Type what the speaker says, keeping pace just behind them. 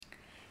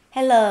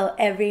Hello,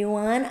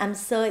 everyone. I'm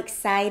so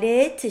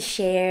excited to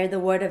share the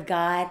Word of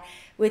God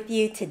with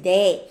you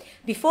today.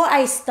 Before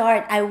I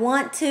start, I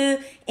want to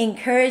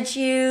encourage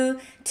you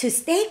to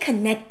stay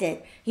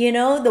connected. You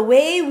know, the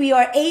way we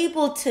are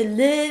able to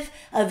live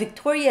a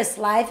victorious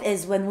life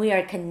is when we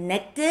are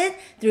connected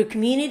through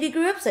community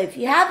groups. So if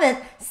you haven't,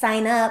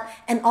 sign up,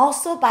 and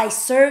also by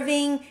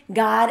serving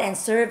God and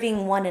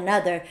serving one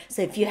another.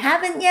 So if you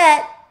haven't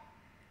yet,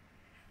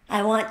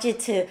 I want you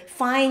to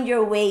find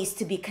your ways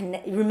to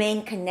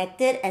remain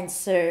connected and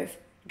serve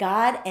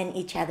God and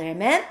each other.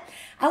 Amen.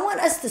 I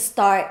want us to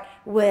start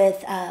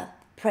with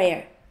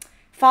prayer.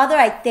 Father,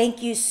 I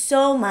thank you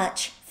so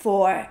much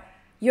for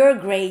your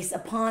grace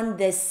upon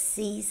this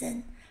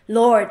season.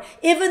 Lord,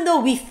 even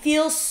though we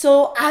feel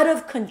so out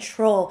of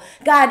control,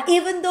 God,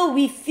 even though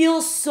we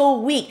feel so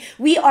weak,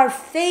 we are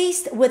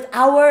faced with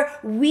our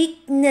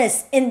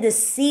weakness in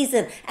this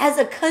season as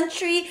a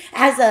country,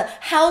 as a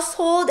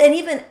household, and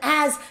even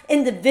as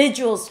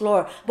individuals,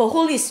 Lord. But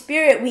Holy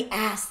Spirit, we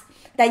ask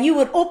that you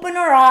would open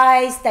our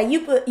eyes, that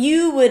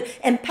you would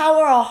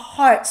empower our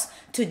hearts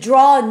to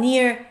draw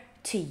near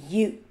to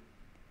you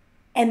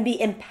and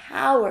be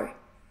empowered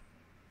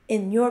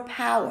in your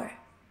power,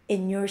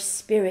 in your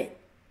spirit.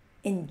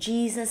 In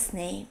Jesus'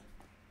 name,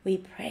 we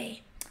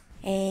pray.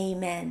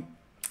 Amen.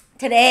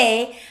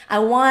 Today, I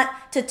want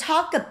to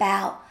talk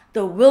about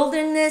the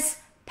wilderness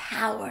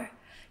power.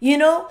 You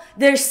know,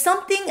 there's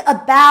something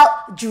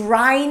about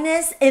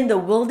dryness in the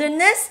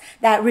wilderness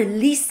that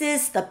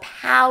releases the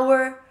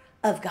power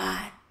of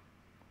God.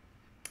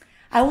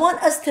 I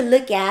want us to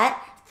look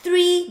at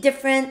three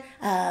different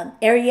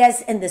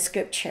areas in the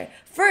scripture.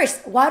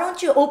 First, why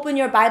don't you open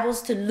your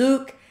Bibles to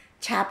Luke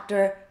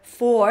chapter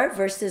 4,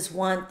 verses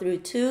 1 through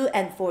 2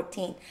 and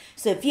 14.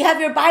 So if you have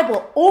your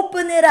Bible,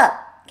 open it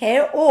up,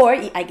 okay? Or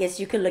I guess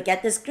you could look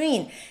at the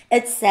screen.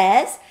 It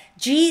says,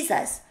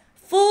 Jesus,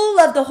 full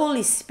of the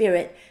Holy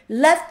Spirit,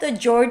 left the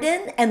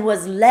Jordan and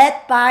was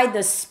led by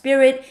the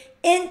Spirit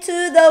into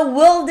the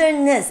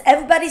wilderness.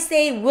 Everybody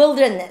say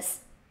wilderness.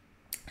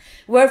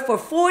 Where for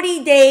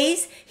 40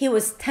 days he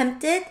was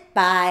tempted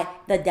by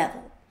the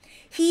devil.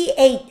 He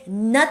ate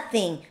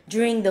nothing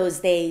during those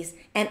days,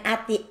 and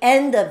at the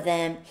end of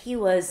them, he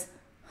was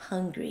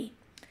hungry.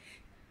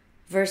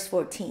 Verse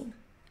 14.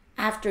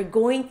 After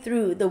going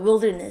through the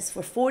wilderness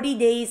for 40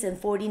 days and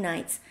 40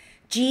 nights,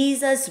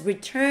 Jesus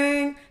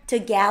returned to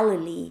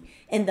Galilee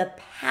in the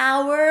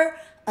power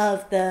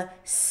of the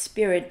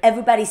Spirit.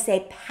 Everybody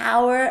say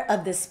power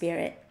of the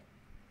Spirit.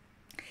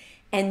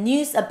 And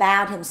news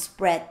about him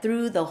spread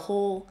through the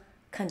whole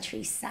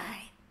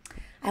countryside.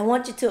 I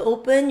want you to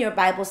open your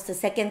Bibles to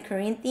 2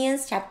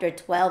 Corinthians chapter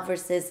 12,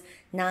 verses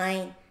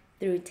 9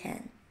 through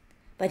 10.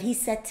 But he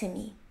said to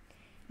me,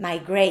 my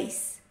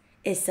grace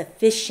is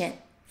sufficient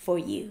for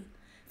you,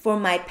 for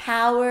my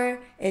power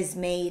is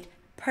made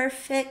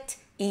perfect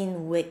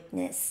in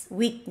weakness.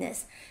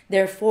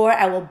 Therefore,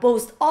 I will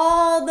boast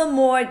all the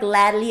more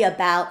gladly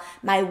about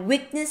my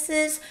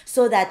weaknesses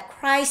so that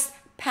Christ's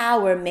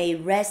power may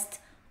rest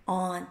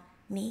on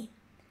me.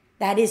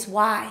 That is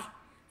why,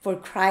 for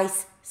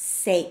Christ's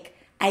sake,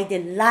 I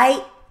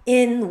delight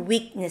in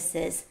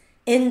weaknesses,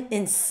 in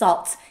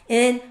insults,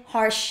 in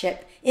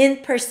hardship, in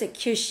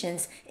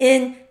persecutions,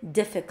 in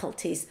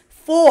difficulties.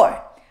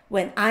 For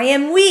when I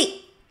am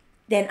weak,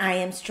 then I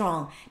am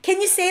strong.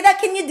 Can you say that?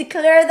 Can you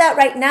declare that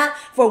right now?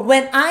 For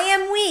when I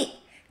am weak,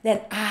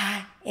 then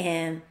I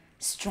am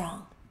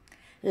strong.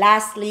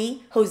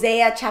 Lastly,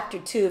 Hosea chapter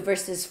 2,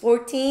 verses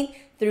 14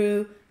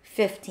 through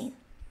 15.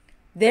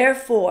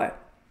 Therefore,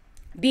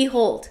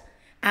 behold,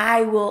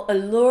 I will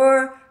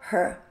allure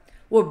her,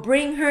 will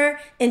bring her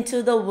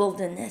into the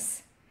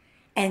wilderness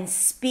and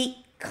speak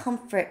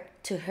comfort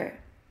to her.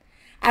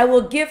 I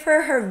will give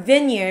her her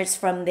vineyards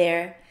from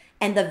there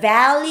and the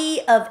valley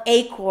of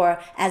Achor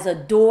as a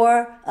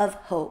door of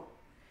hope.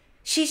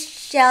 She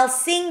shall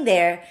sing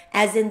there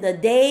as in the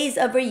days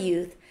of her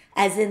youth,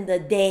 as in the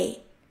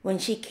day when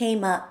she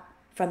came up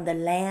from the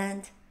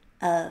land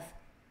of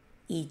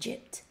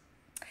Egypt.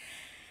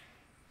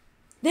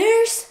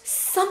 There's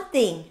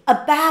something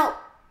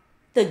about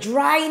the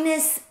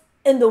dryness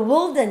in the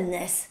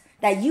wilderness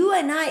that you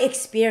and I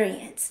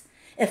experience.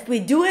 If we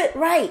do it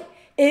right,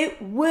 it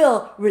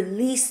will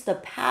release the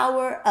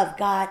power of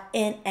God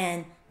in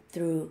and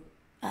through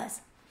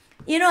us.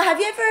 You know, have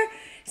you ever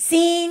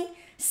seen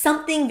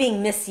something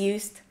being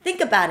misused? Think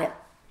about it.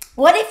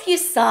 What if you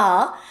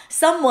saw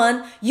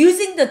someone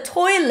using the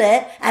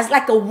toilet as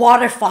like a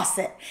water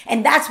faucet,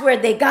 and that's where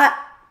they got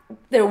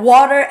their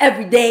water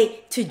every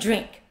day to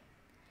drink?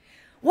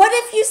 What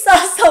if you saw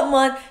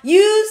someone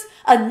use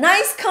a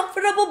nice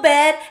comfortable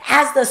bed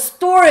as the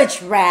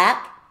storage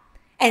rack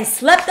and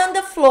slept on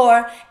the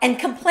floor and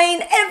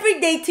complained every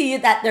day to you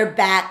that their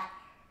back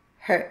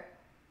hurt?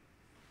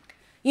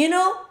 You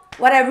know,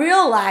 what I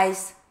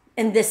realized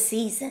in this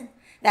season,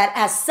 that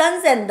as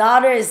sons and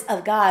daughters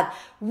of God,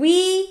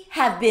 we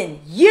have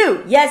been,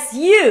 you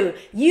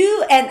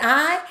and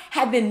I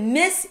have been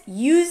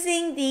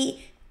misusing the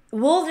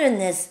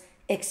wilderness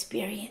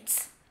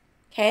experience.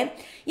 Okay?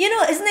 You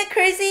know, isn't it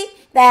crazy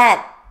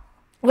that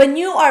when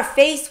you are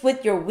faced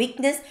with your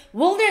weakness,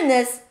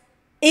 wilderness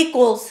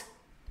equals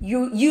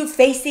you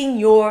facing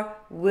your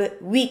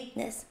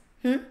weakness.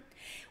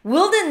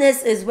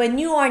 Wilderness is when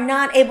you are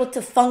not able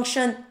to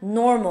function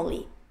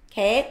normally.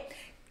 Okay?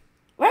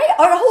 Right?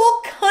 Our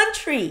whole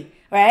country,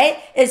 right,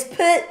 is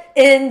put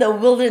in the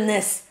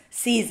wilderness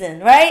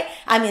season, right?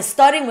 I mean,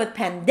 starting with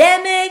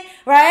pandemic,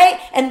 right?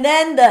 And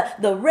then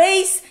the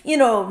race,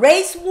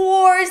 race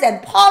wars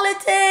and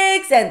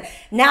politics, and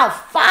now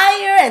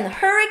fire and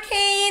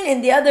hurricane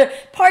in the other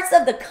parts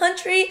of the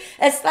country.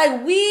 It's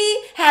like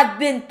we have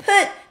been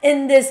put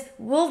in this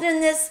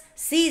wilderness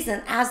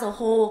season as a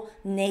whole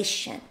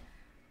nation,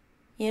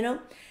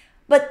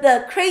 But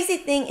the crazy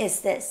thing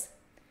is this.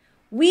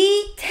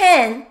 We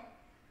tend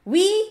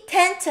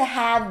to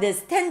have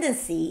this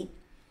tendency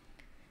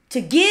to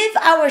give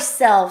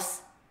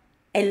ourselves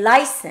a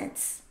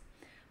license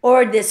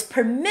or this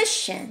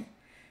permission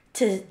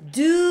to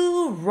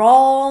do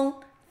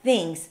wrong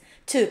things,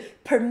 to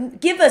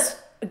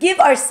give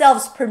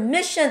ourselves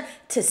permission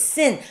to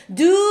sin,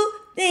 do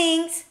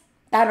things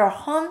that are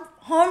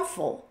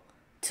harmful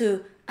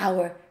to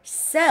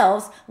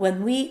ourselves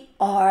when we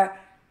are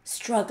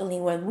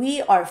struggling, when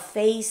we are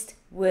faced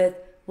with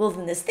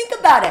wilderness. Think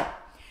about it.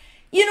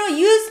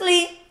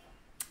 Usually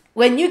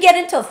when you get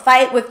into a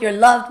fight with your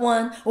loved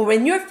one, or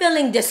when you're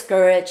feeling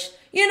discouraged,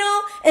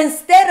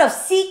 instead of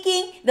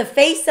seeking the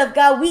face of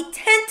God, we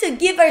tend to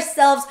give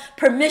ourselves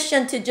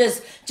permission to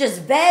just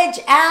veg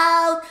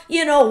out,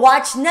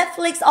 watch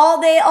Netflix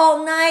all day,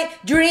 all night,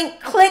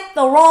 click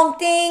the wrong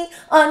thing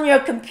on your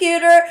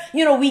computer.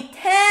 We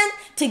tend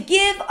to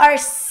give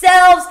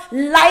ourselves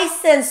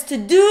license to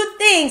do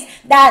things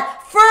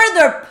that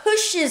further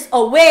pushes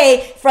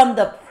away from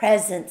the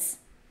presence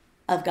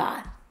of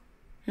God.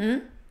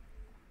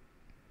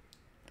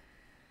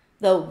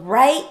 The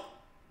right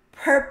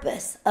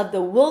purpose of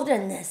the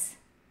wilderness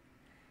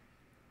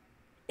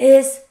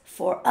is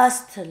for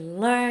us to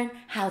learn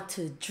how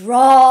to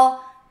draw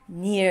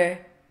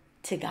near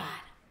to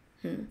God.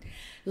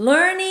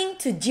 Learning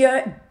to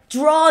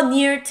draw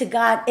near to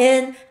God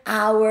in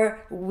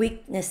our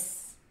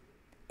weakness,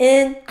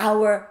 in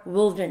our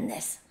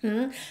wilderness.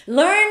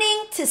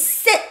 Learning to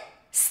sit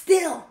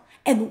still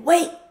and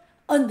wait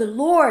on the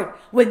Lord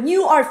when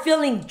you are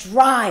feeling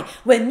dry,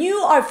 when you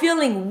are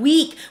feeling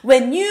weak,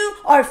 when you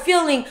are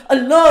feeling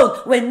alone,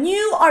 when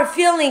you are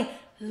feeling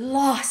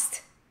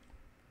lost.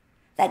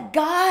 That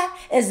God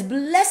is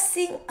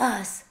blessing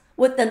us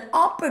with an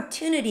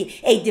opportunity,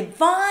 a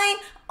divine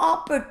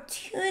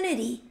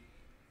opportunity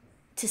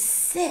to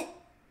sit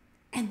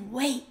and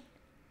wait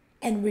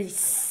and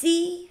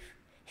receive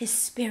His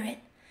Spirit,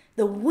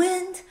 the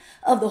wind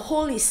of the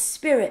Holy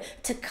Spirit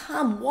to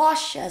come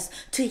wash us,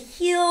 to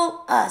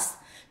heal us,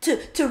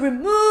 to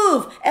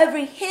remove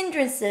every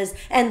hindrances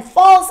and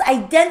false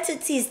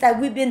identities that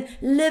we've been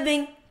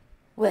living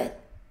with.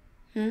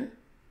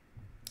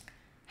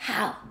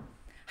 How?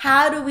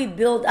 How do we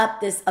build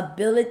up this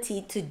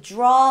ability to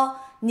draw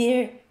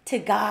near to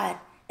God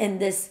in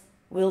this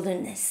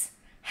wilderness?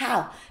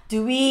 How?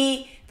 Do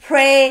we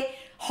pray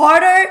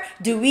harder?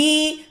 Do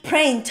we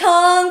pray in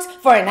tongues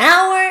for an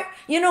hour?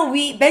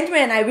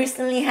 Benjamin and I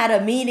recently had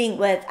a meeting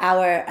with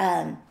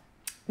our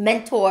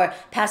mentor,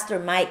 Pastor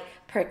Mike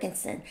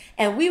Perkinson,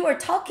 and we were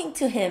talking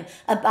to him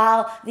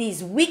about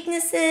these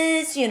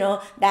weaknesses,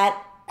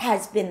 that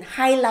has been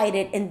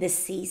highlighted in this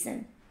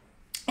season.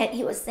 And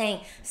he was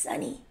saying,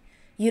 Sonny,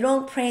 you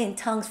don't pray in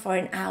tongues for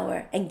an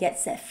hour and get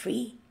set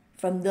free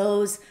from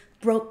those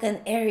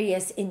broken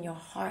areas in your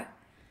heart.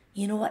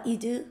 You know what you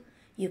do?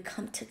 You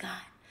come to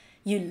God.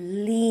 You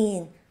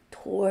lean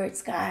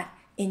towards God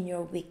in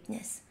your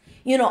weakness.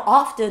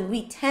 Often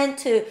we tend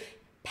to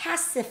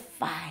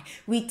pacify.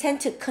 We tend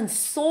to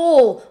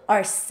console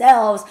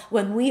ourselves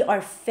when we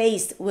are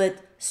faced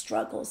with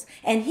struggles.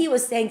 And he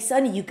was saying,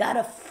 Sonny, you got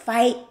to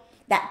fight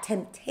that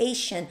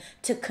temptation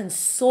to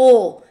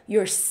console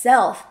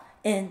yourself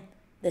in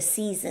the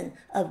season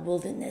of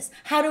wilderness.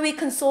 How do we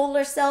console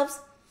ourselves?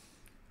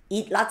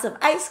 Eat lots of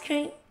ice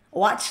cream,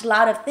 watch a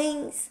lot of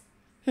things.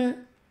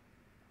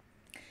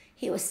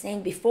 He was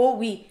saying, before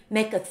we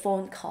make a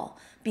phone call,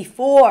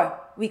 before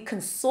we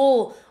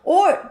console,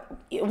 or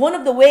one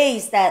of the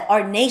ways that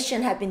our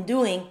nation have been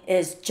doing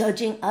is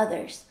judging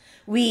others.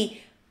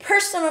 We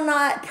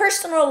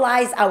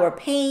personalize our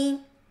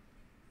pain.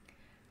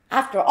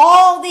 After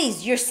all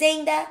these, you're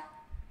saying that?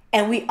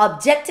 And we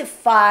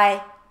objectify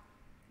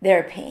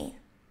their pain.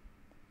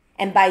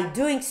 And by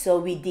doing so,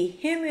 we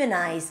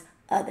dehumanize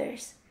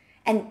others.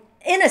 And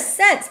in a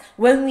sense,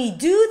 when we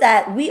do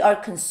that, we are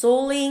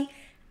consoling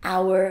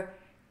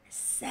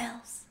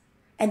ourselves.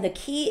 And the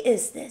key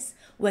is this: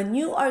 when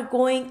you are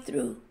going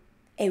through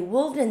a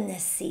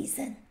wilderness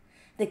season,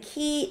 the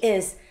key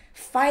is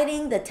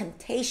fighting the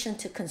temptation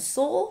to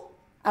console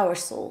our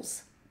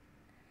souls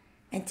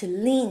and to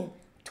lean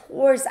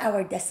towards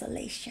our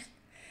desolation,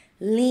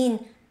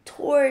 lean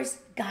towards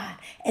God,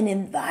 and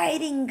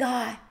inviting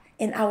God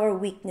in our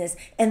weakness,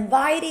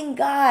 inviting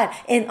God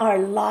in our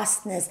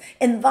lostness,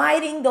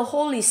 inviting the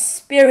Holy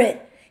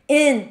Spirit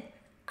in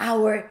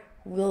our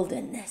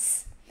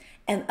wilderness.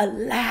 and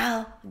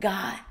allow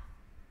God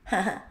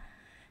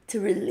to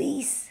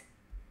release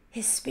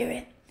His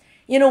Spirit.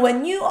 You know,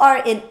 when you are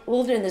in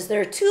wilderness,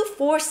 there are two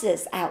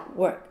forces at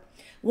work.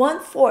 One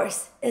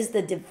force is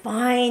the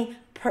divine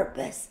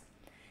purpose,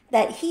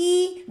 that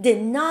He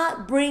did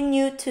not bring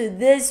you to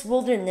this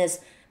wilderness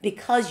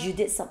because you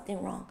did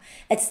something wrong.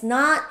 It's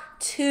not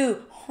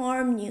to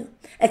harm you.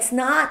 It's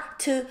not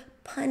to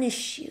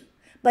punish you,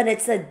 but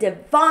it's a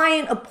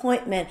divine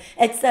appointment.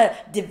 It's a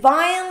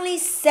divinely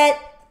set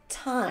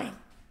time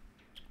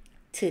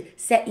to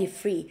set you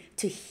free,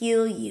 to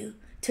heal you,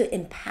 to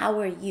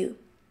empower you.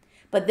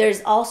 But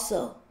there's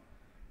also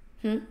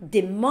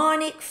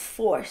demonic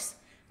force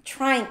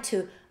trying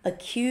to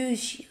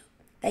accuse you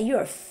that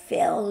you're a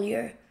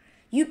failure.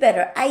 You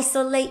better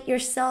isolate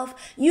yourself.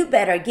 You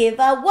better give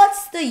up.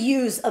 What's the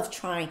use of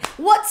trying?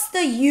 What's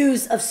the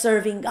use of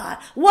serving God?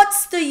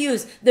 What's the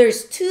use?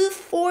 There's two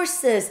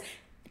forces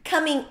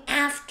coming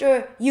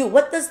after you.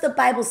 What does the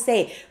Bible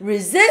say?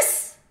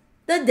 Resist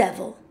the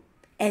devil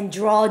and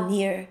draw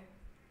near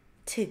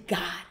to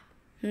God.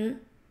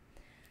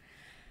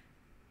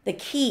 The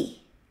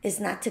key is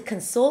not to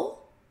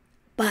console,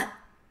 but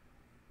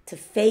to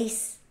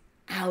face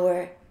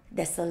our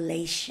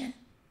desolation.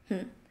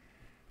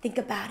 Think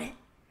about it.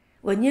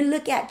 When you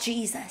look at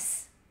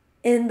Jesus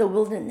in the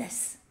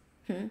wilderness,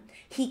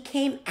 He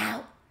came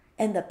out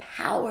in the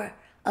power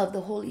of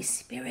the Holy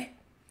Spirit.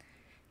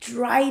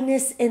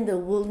 Dryness in the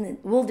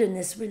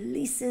wilderness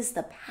releases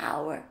the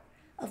power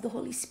of the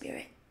Holy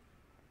Spirit.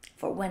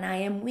 For when I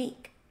am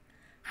weak,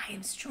 I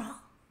am strong.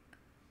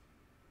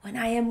 When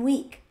I am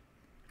weak,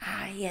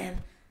 I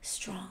am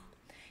strong.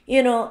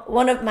 You know,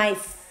 one of my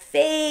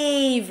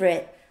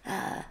favorite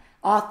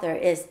author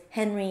is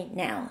Henry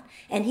Nouwen,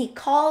 and he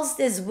calls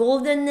this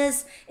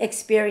wilderness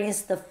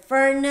experience the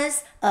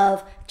furnace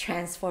of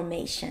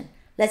transformation.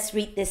 Let's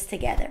read this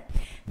together.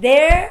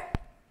 There,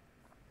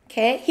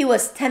 he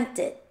was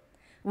tempted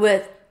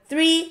with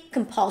 3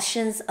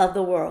 compulsions of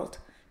the world: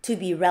 to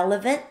be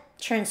relevant,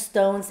 turn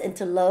stones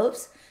into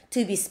loaves;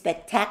 to be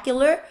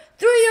spectacular,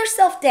 throw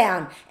yourself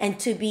down; and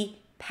to be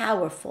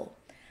powerful.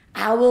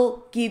 I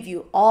will give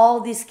you all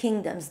these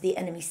kingdoms, the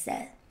enemy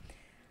said.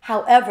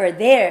 However,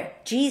 there,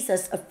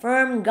 Jesus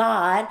affirmed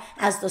God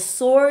as the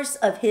source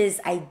of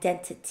his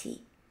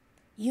identity.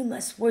 You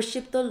must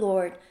worship the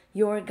Lord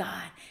your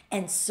God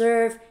and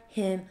serve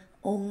Him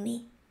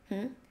only.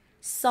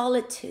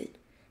 Solitude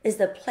is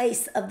the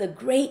place of the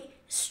great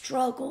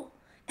struggle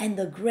and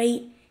the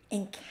great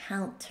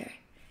encounter.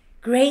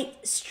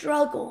 Great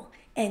struggle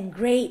and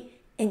great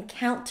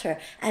encounter.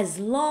 As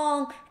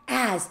long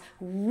as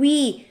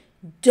we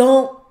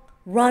don't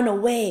run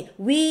away,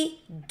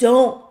 we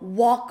don't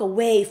walk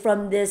away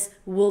from this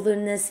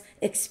wilderness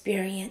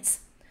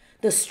experience.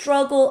 The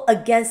struggle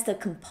against the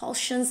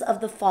compulsions of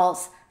the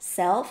false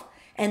self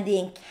and the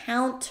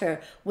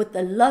encounter with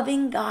the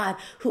loving God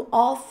who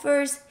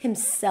offers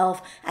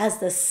Himself as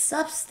the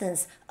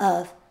substance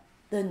of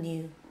the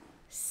new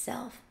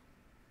self.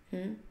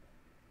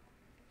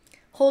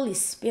 Holy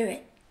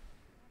Spirit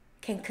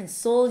can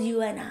console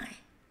you and I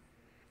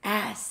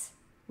as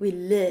we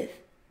live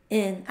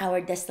in our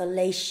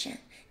desolation,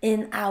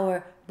 in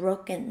our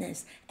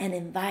brokenness, and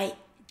invite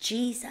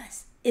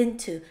Jesus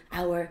into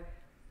our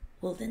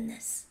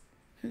wilderness.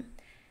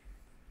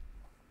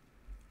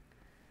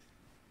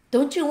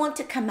 Don't you want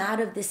to come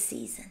out of this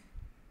season,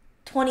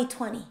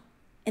 2020,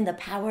 in the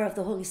power of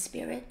the Holy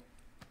Spirit?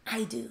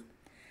 I do.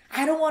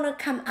 I don't want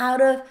to come out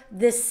of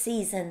this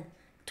season,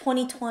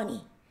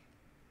 2020.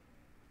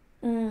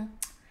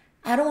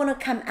 I don't want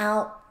to come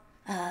out,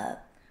 I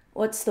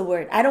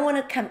don't want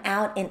to come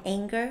out in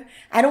anger.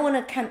 I don't want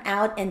to come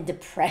out in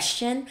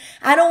depression.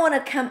 I don't want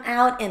to come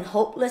out in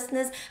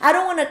hopelessness. I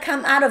don't want to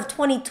come out of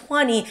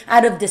 2020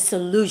 out of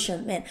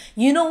disillusionment.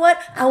 You know what?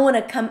 I want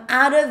to come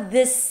out of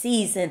this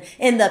season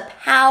in the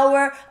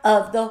power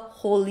of the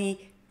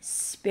Holy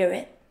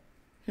Spirit.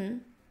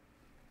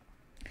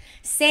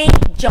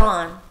 Saint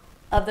John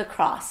of the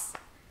Cross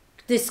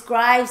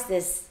describes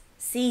this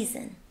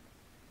season,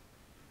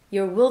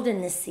 your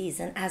wilderness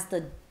season, as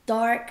the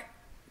dark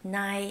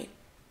night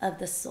of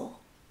the soul.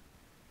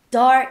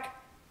 Dark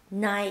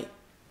night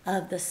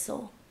of the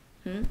soul.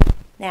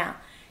 Now,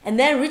 and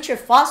then Richard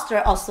Foster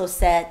also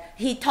said,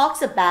 he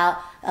talks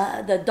about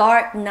the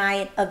dark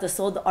night of the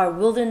soul, our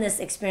wilderness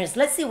experience.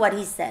 Let's see what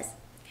he says.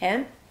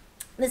 Okay?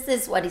 This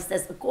is what he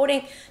says.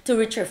 According to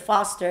Richard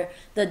Foster,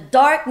 the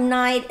dark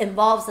night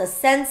involves a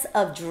sense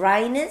of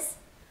dryness,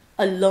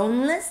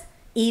 aloneness,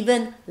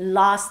 even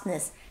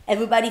lostness.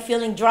 Everybody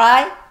feeling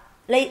dry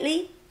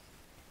lately?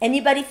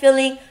 Anybody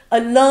feeling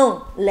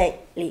alone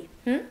lately?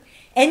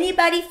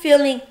 Anybody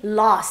feeling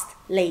lost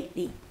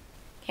lately?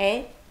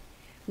 Okay?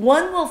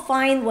 One will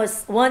find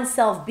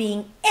oneself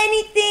being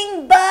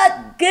anything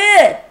but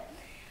good.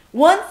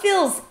 One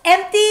feels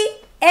empty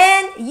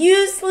and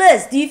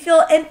useless. Do you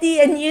feel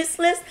empty and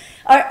useless?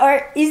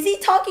 Or is he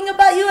talking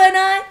about you and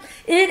I?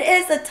 It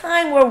is a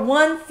time where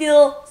one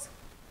feels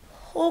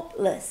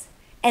hopeless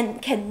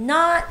and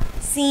cannot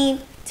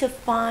seem to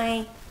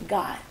find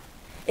God.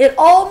 It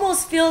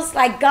almost feels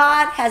like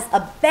God has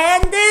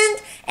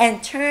abandoned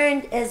and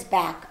turned his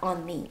back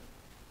on me.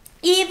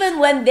 Even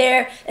when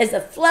there is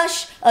a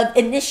flush of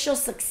initial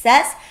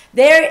success,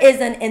 there is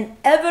an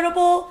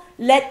inevitable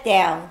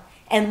letdown,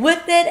 and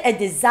with it, a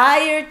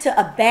desire to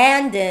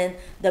abandon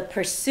the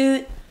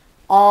pursuit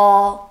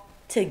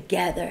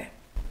altogether.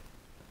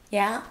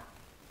 Yeah?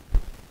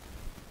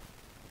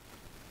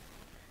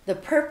 The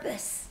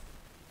purpose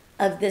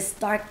of this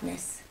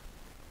darkness,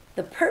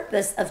 the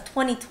purpose of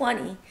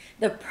 2020,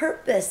 the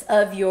purpose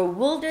of your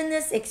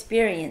wilderness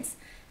experience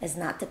is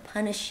not to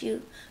punish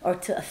you or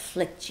to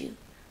afflict you,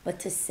 but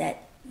to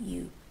set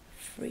you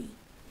free.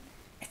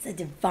 It's a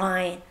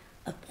divine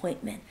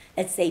appointment.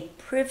 It's a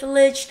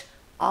privileged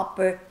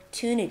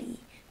opportunity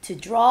to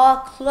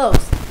draw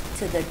close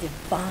to the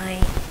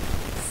divine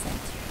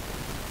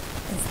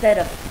center. Instead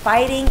of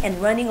fighting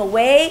and running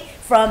away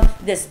from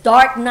this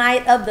dark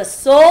night of the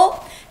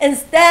soul,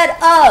 instead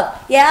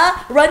of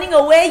running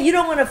away, you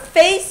don't want to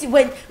face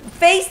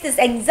this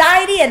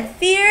anxiety and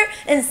fear.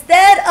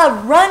 Instead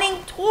of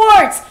running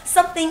towards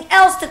something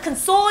else to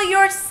console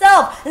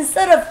yourself,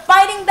 instead of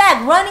fighting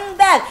back, running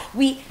back,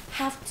 we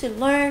have to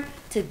learn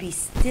to be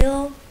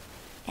still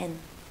and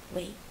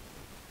wait.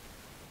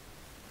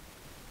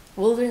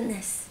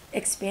 Wilderness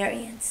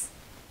experience.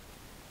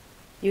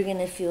 You're going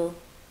to feel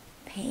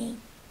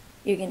pain.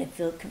 You're going to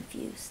feel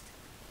confused.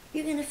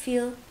 You're going to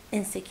feel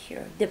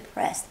insecure,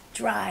 depressed,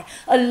 dry,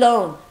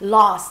 alone,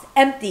 lost,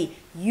 empty,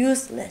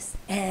 useless,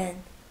 and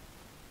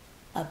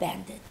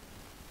abandoned.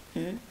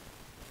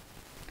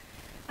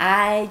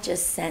 I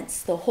just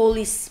sense the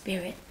Holy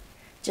Spirit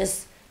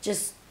just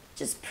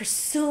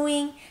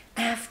pursuing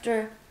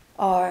after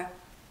our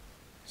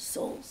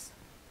souls.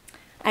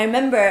 I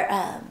remember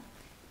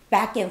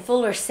back in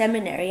Fuller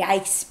Seminary, I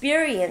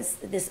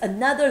experienced this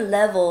another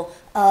level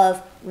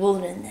of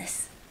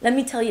wilderness. Let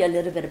me tell you a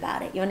little bit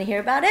about it. You want to hear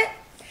about it?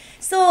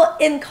 So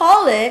in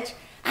college,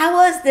 I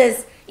was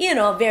this,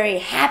 very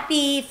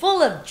happy,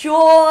 full of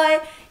joy,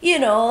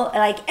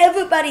 like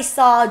everybody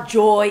saw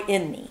joy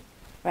in me,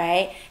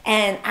 right?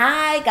 And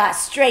I got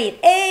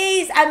straight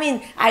A's.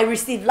 I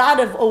received a lot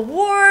of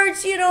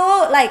awards,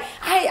 like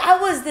I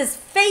was this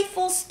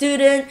faithful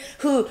student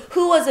who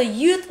was a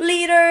youth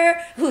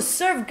leader, who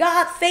served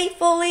God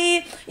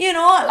faithfully,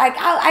 like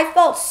I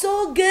felt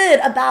so good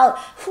about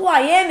who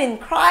I am in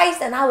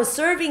Christ, and I was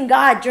serving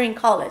God during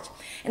college.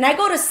 And I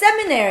go to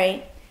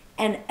seminary,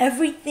 and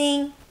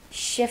everything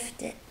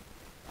shifted.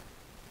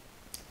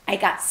 I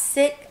got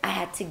sick. I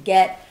had to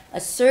get a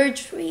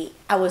surgery.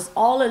 I was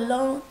all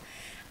alone.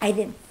 I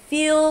didn't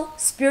feel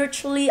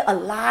spiritually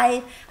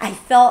alive. I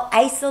felt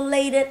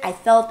isolated. I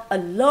felt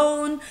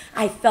alone.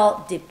 I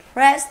felt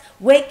depressed.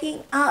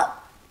 Waking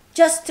up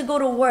just to go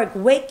to work,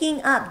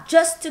 waking up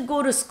just to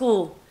go to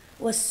school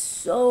was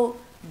so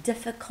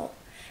difficult.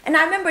 And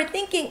I remember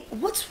thinking,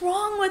 what's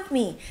wrong with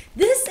me?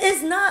 This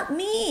is not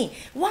me.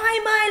 Why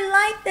am I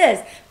like this?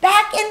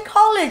 Back in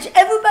college,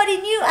 everybody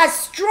knew as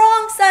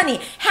strong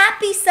Sunny,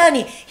 happy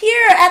Sunny.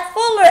 Here at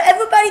Fuller,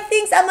 everybody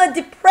thinks I'm a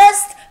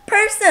depressed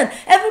person.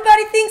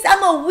 Everybody thinks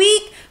I'm a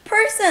weak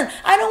person.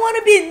 I don't want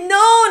to be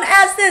known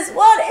as this.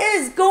 What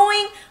is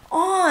going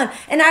on?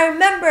 And I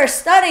remember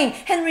studying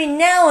Henry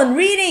Nouwen,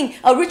 reading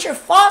Richard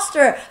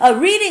Foster,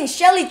 reading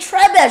Shelley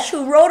Trebesh,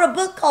 who wrote a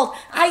book called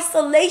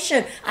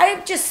Isolation.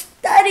 I just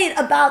studied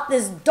about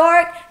this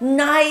dark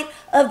night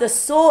of the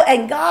soul,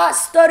 and God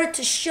started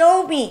to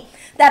show me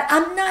that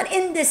I'm not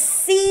in this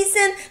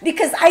season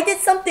because I did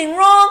something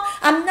wrong.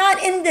 I'm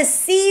not in this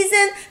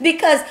season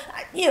because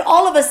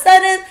all of a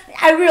sudden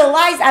I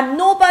realized I'm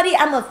nobody,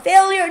 I'm a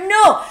failure.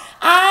 No,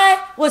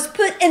 I was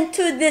put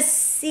into this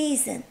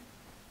season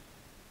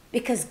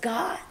because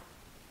God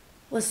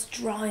was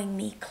drawing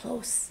me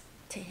close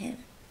to Him.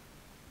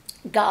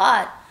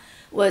 God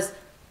was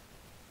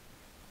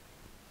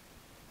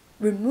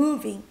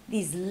removing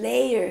these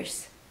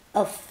layers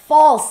of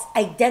false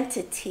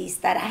identities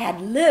that I had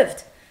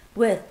lived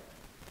with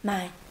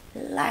my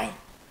life.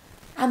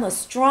 I'm a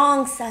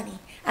strong Sonny.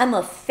 I'm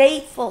a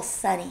faithful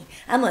Sonny.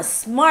 I'm a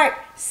smart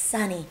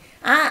Sonny.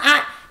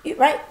 I'm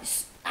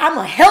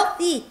a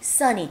healthy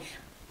Sonny.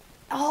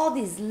 All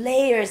these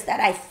layers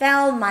that I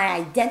found my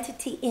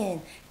identity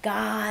in,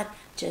 God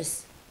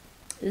just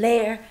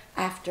layer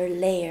after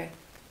layer,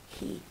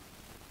 He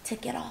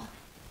took it off.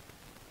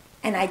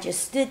 And I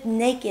just stood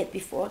naked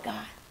before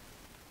God.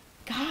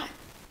 God,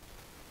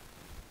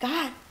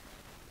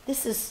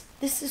 this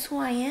is who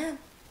I am.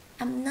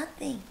 I'm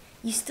nothing.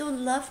 You still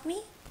love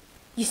me?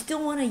 You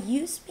still want to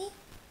use me?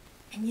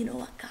 And you know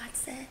what God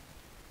said?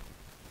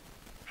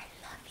 I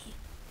love you.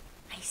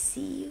 I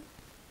see you,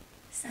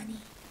 Sonny,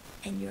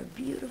 and you're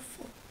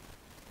beautiful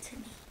to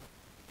me.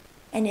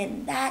 And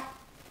in that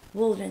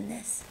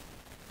wilderness,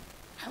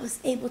 I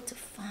was able to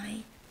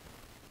find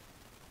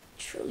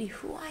truly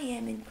who I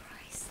am in Christ.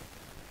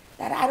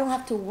 That I don't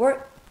have to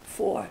work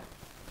for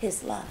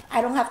His love.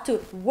 I don't have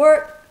to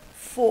work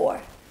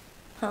for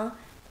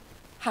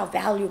how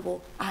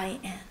valuable I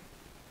am.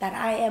 That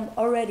I am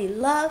already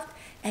loved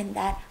and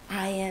that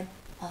I am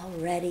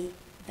already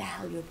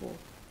valuable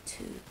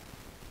to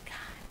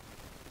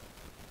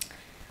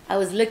I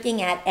was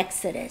looking at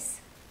Exodus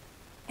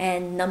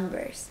and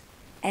Numbers,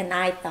 and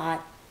I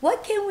thought,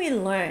 what can we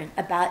learn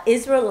about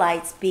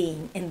Israelites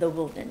being in the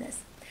wilderness?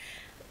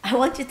 I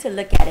want you to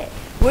look at it.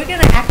 We're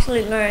going to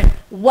actually learn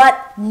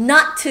what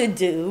not to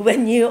do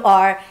when you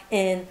are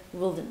in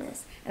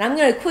wilderness. And I'm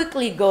going to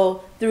quickly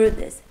go through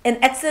this.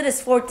 In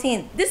Exodus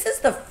 14, this is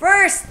the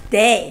first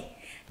day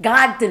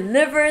God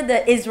delivered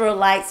the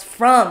Israelites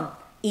from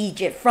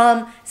Egypt,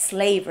 from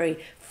slavery.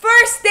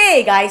 First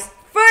day, guys.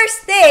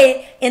 First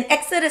day in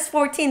Exodus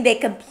 14, they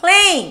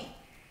complained.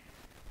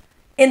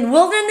 In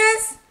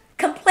wilderness,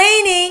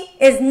 complaining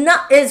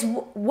is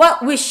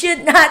what we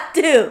should not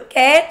do,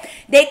 okay?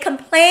 They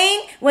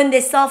complained when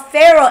they saw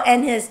Pharaoh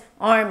and his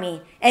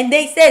army. And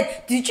they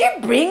said, did you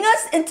bring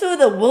us into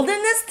the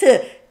wilderness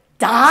to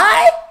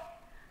die?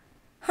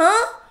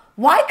 Huh?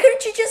 Why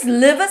couldn't you just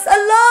leave us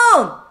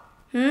alone?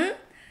 3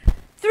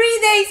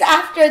 days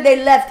after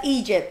they left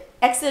Egypt,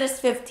 Exodus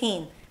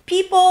 15,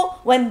 people,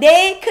 when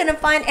they couldn't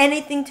find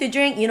anything to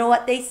drink, you know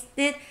what they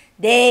did?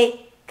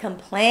 They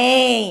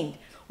complained.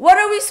 What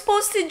are we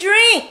supposed to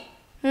drink?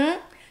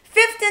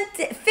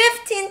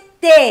 15th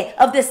day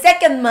of the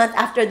second month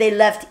after they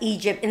left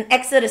Egypt in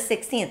Exodus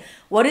 16.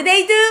 What do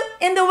they do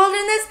in the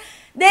wilderness?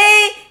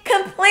 They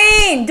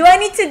complain. Do I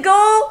need to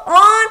go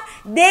on?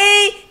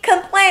 They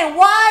complain.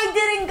 Why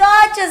didn't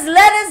God just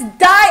let us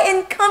die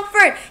in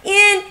comfort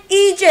in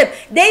Egypt?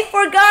 They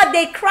forgot.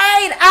 They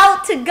cried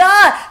out to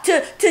God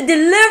to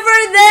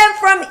deliver them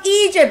from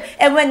Egypt.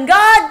 And when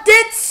God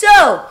did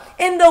so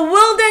in the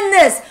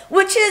wilderness,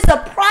 which is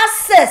a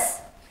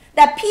process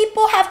that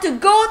people have to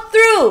go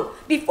through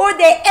before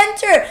they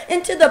enter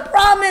into the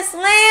promised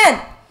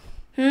land.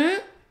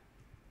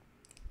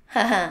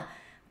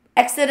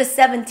 Exodus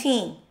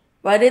 17.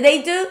 What did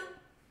they do?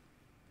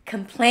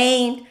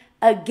 Complained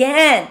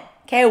again.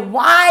 Okay,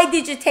 why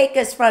did you take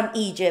us from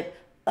Egypt?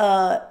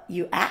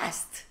 You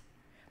asked.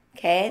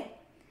 Okay,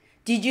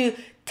 did you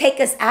take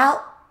us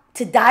out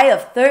to die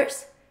of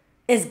thirst?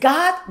 Is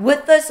God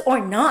with us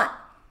or not?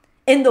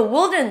 In the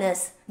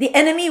wilderness, the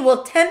enemy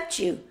will tempt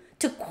you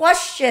to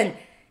question,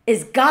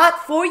 is God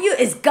for you?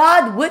 Is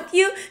God with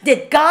you?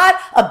 Did God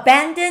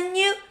abandon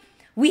you?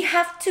 We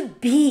have to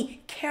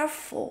be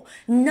careful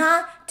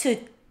not to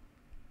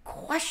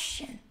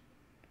question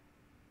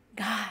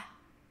God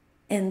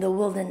in the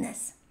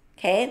wilderness.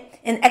 Okay?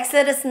 In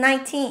Exodus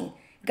 19,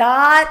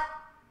 God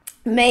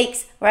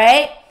makes,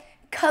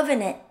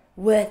 covenant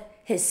with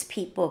his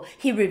people.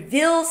 He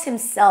reveals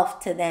himself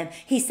to them.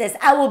 He says,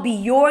 I will be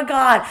your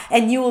God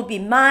and you will be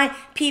my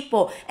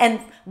people. And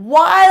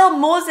while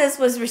Moses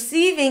was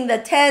receiving the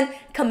 10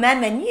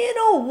 commandments, you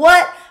know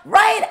what?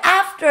 Right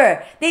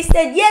after they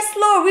said, yes,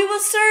 Lord, we will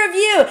serve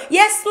you.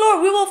 Yes,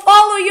 Lord, we will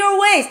follow your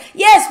ways.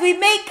 Yes, we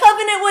made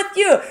covenant with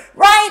you.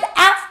 Right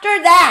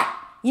after that,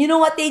 you know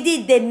what they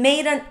did? They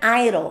made an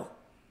idol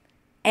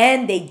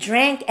and they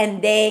drank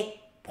and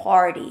they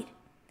partied.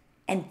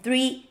 And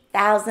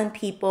 3,000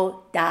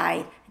 people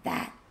died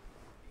that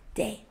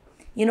day.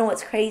 You know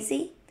what's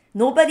crazy?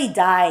 Nobody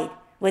died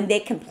when they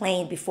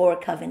complained before a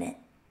covenant.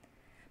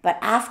 But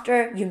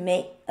after you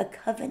make a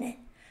covenant,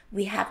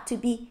 we have to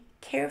be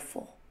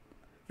careful.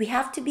 We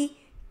have to be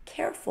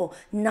careful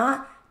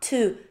not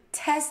to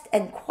test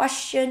and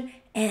question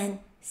and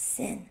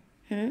sin.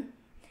 In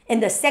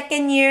the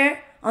second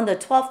year, on the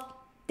 12th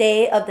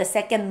day of the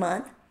second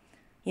month,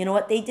 you know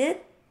what they did?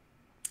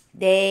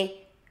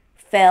 They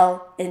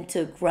fell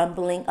into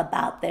grumbling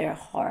about their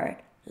hard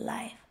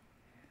life.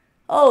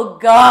 Oh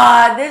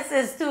God, this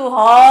is too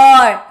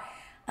hard.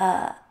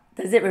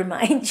 Does it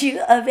remind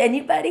you of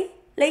anybody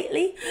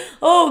lately?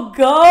 Oh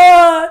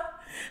God,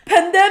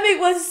 pandemic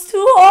was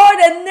too hard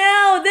and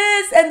now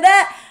this and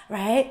that,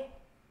 right?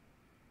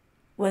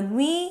 When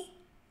we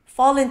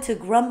fall into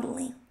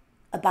grumbling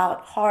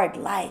about hard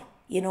life,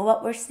 you know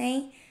what we're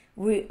saying?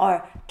 We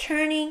are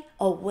turning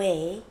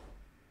away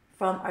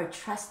from our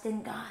trust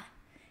in God.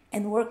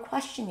 And we're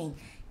questioning,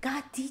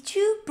 God, did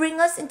you bring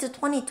us into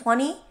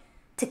 2020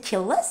 to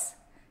kill us?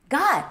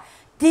 God,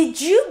 did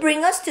you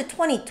bring us to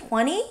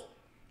 2020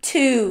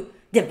 to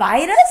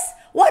divide us?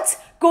 What's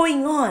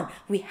going on?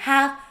 We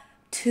have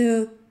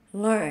to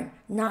learn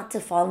not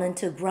to fall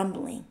into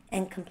grumbling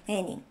and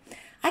complaining.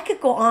 I could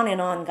go on and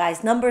on,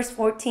 guys. Numbers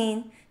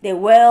 14, they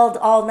wailed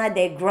all night.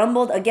 They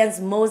grumbled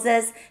against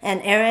Moses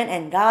and Aaron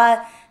and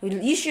God.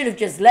 You should have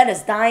just let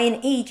us die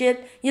in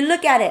Egypt. You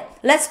look at it.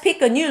 Let's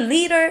pick a new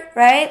leader,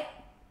 right?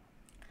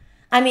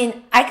 I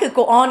mean, I could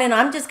go on and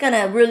I'm just going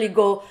to really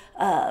go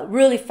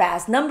really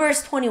fast.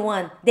 Numbers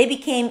 21, they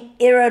became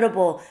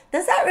irritable.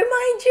 Does that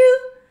remind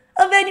you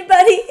of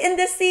anybody in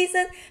this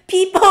season?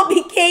 People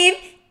became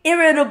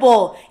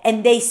irritable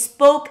and they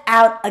spoke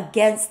out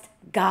against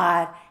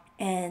God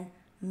and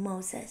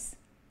Moses.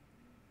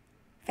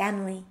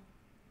 Family,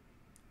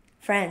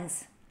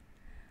 friends,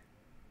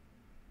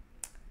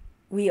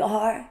 we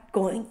are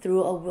going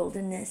through a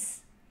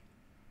wilderness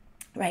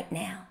right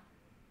now.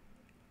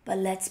 But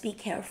let's be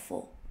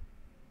careful.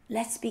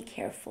 Let's be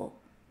careful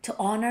to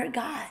honor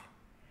God,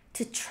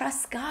 to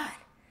trust God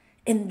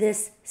in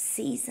this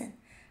season.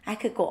 I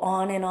could go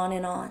on and on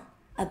and on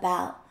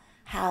about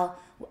how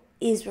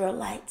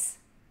Israelites,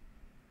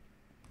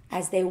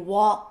 as they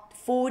walked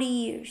 40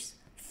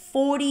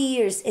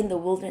 years in the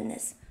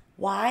wilderness.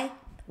 Why?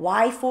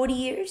 Why 40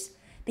 years?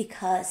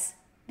 Because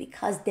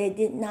they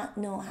did not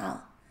know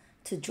how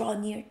to draw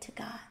near to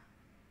God.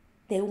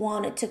 They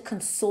wanted to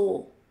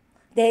console.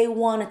 They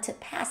wanted to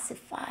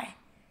pacify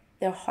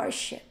their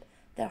hardship,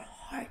 their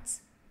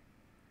hearts.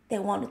 They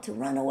wanted to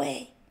run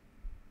away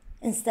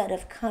instead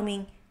of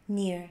coming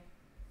near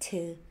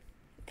to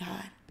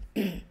God.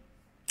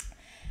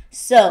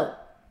 So,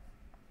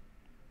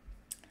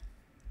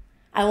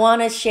 I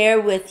want to share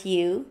with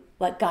you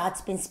what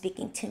God's been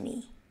speaking to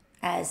me,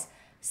 as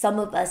some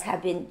of us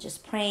have been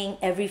just praying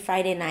every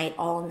Friday night,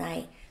 all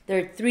night.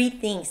 There are 3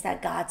 things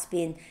that God's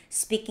been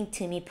speaking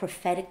to me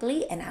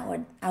prophetically, and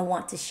I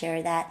want to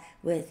share that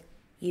with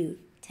you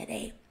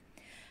today.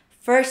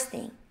 First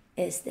thing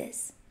is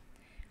this.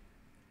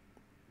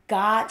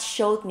 God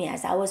showed me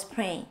as I was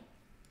praying,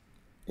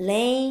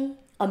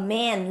 a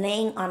man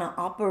laying on an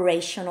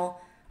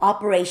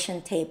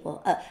operation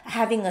table,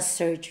 having a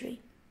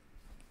surgery.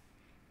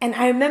 And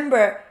I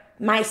remember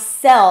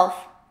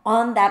myself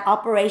on that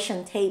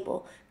operation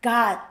table.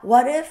 God,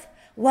 what if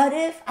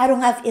I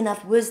don't have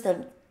enough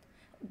wisdom?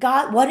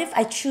 God, what if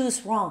I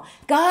choose wrong?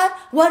 God,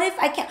 what if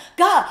I can't?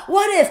 God,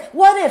 what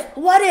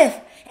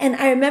if? And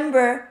I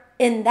remember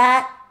in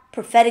that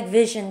prophetic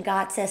vision,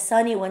 God says,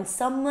 Sonny, when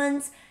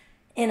someone's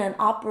in an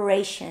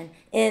operation,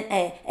 in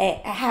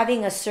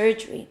having a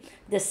surgery,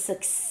 the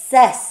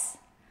success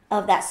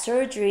of that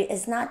surgery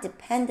is not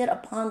dependent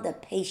upon the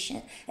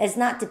patient. It's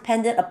not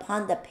dependent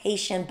upon the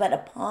patient, but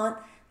upon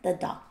the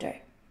doctor.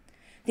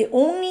 The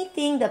only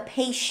thing the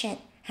patient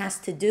has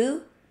to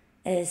do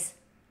is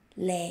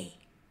lay,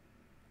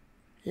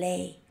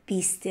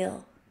 be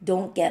still.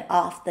 Don't get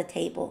off the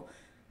table.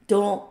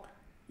 Don't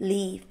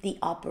leave the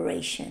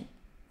operation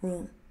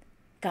room.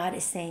 God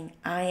is saying,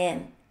 I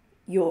am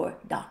your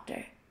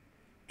doctor,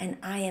 and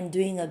I am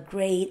doing a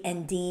great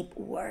and deep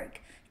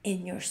work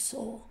in your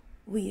soul.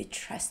 Will you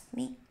trust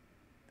me?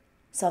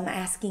 So I'm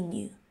asking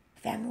you,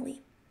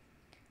 family,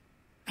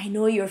 I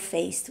know you're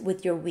faced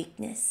with your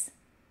weakness,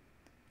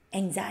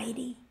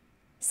 anxiety,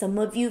 some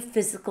of you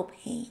physical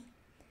pain,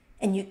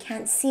 and you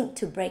can't seem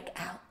to break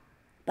out.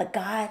 But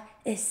God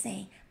is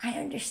saying, I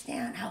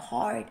understand how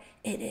hard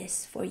it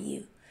is for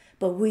you,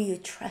 but will you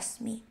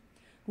trust me?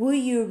 Will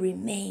you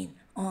remain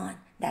on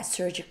that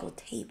surgical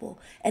table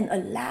and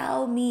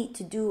allow me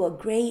to do a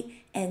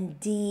great and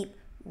deep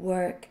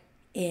work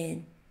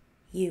in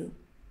you?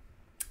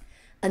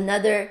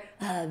 Another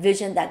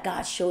vision that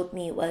God showed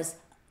me was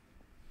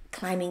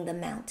climbing the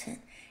mountain.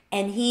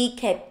 And he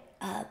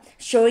kept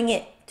showing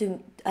it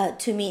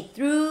to me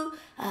through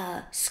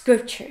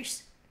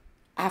scriptures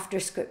after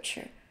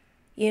scripture.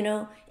 You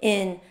know,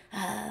 in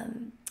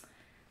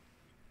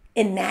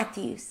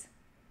Matthew's,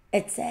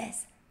 it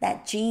says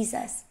that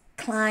Jesus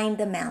climbed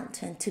the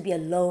mountain to be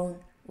alone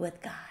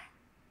with God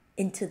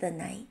into the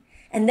night.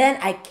 And then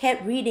I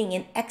kept reading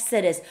in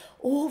Exodus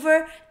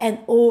over and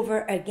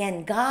over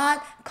again, God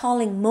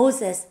calling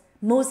Moses,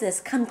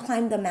 come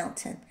climb the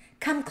mountain.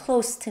 Come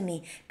close to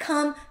me.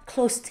 Come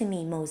close to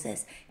me,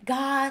 Moses.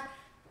 God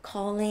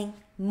calling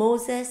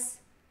Moses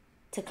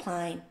to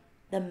climb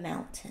the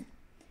mountain.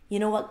 You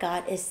know what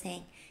God is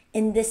saying?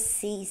 In this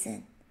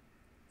season,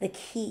 the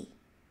key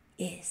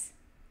is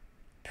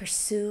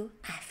pursue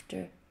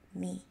after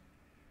me.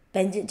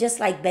 Just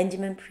like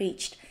Benjamin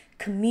preached,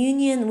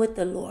 communion with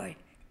the Lord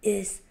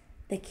is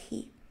the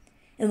key.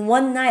 And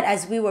one night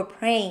as we were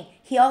praying,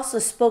 he also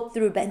spoke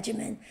through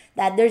Benjamin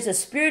that there's a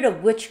spirit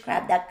of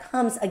witchcraft that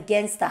comes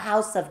against the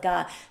house of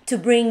God to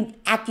bring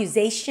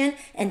accusation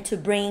and to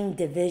bring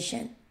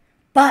division.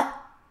 But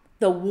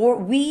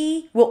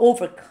we will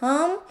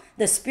overcome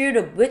the spirit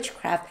of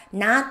witchcraft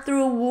not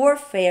through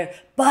warfare,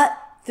 but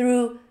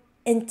through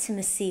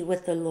intimacy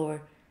with the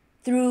Lord,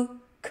 through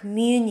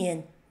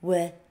communion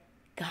with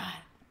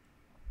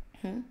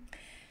God.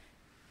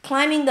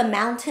 Climbing the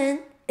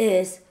mountain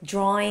is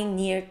drawing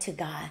near to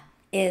God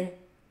in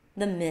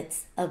the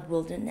midst of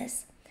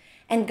wilderness.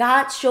 And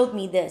God showed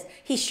me this.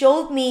 He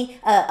showed me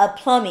a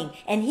plumbing,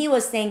 and he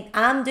was saying,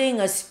 I'm doing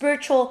a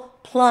spiritual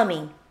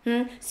plumbing.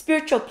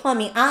 Spiritual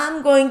plumbing.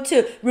 I'm going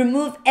to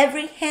remove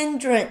every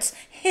hindrance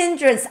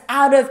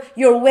out of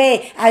your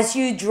way as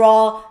you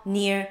draw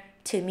near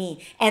to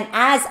me. And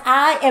as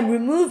I am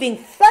removing,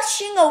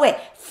 flushing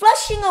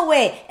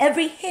away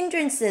every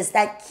hindrances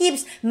that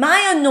keeps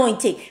my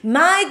anointing,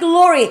 my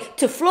glory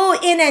to flow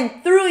in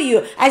and through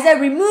you. As I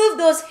remove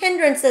those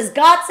hindrances,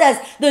 God says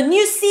the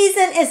new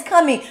season is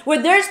coming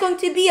where there's going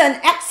to be an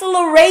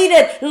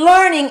accelerated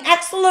learning,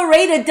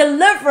 accelerated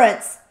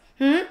deliverance.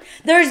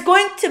 There's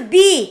going to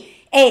be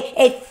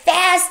a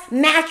fast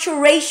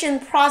maturation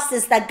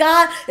process that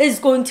God is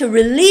going to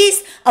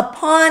release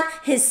upon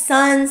his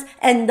sons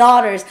and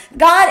daughters.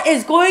 God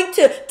is going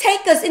to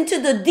take us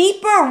into the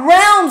deeper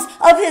realms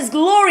of his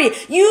glory.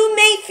 You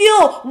may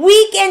feel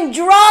weak and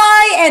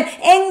dry and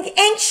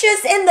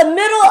anxious in the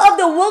middle of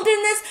the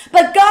wilderness,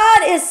 but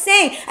God is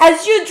saying,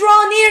 as you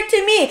draw near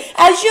to me,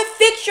 as you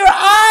fix your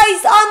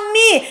eyes on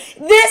me,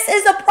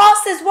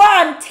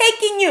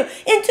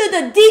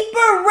 the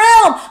deeper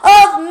realm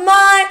of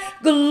my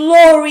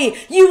glory.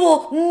 You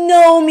will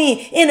know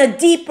me in a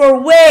deeper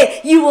way.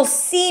 You will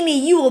see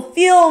me. You will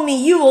feel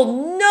me. You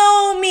will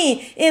know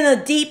me in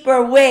a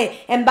deeper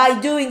way. And by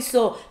doing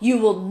so, you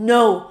will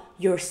know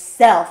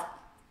yourself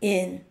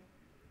in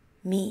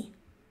me.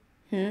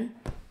 2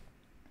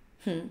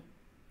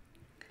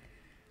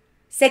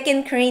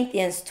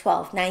 Corinthians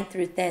 12, 9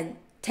 through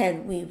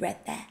 10, we read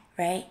that,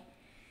 right?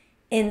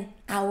 In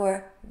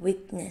our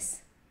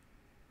weakness,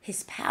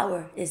 his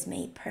power is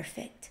made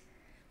perfect.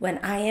 When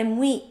I am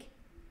weak,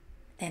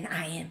 then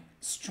I am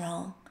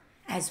strong,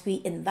 as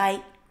we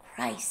invite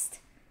Christ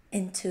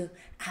into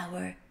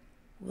our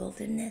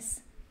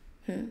wilderness.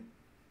 I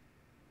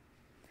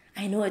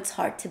know it's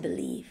hard to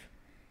believe.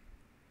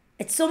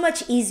 It's so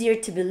much easier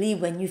to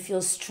believe when you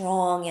feel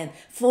strong and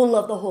full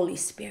of the Holy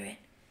Spirit.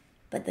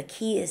 But the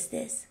key is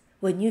this: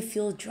 when you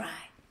feel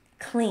dry,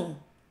 cling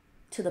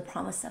to the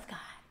promise of God.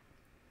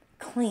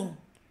 Cling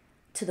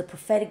to the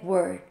prophetic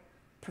word,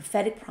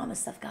 prophetic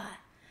promise of God.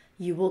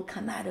 You will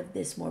come out of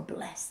this more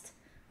blessed,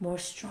 more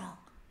strong,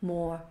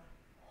 more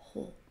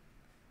whole.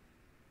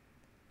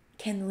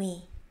 Can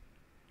we,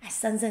 as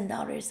sons and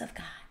daughters of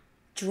God,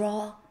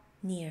 draw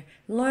near?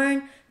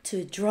 Learn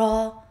to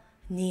draw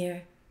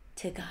near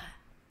to God.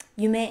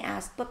 You may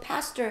ask, but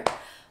Pastor,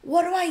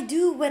 what do I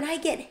do when I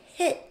get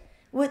hit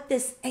with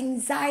this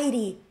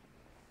anxiety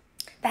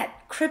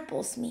that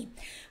cripples me?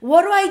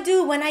 What do I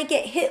do when I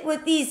get hit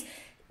with these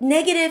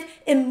negative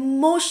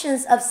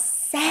emotions of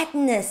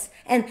sadness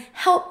and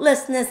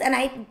helplessness, and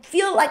I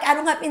feel like I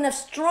don't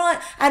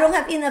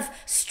have enough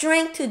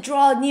strength to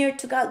draw near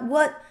to God?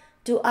 What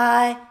do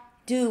I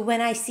do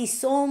when I see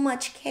so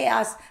much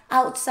chaos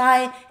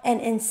outside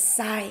and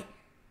inside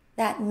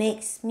that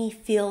makes me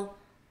feel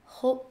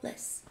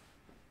hopeless?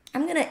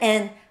 I'm going to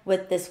end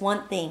with this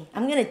one thing.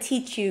 I'm going to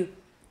teach you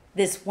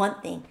this one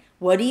thing.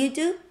 What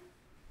do?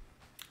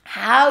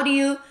 How do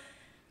you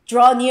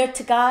draw near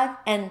to God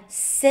and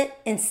sit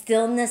in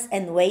stillness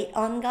and wait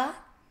on God?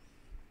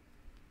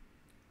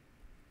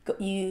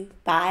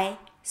 By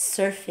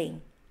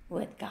surfing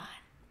with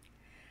God.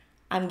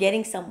 I'm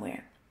getting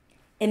somewhere.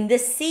 In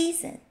this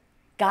season,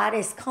 God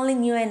is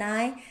calling you and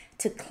I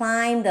to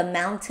climb the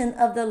mountain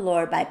of the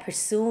Lord by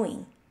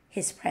pursuing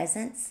his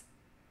presence.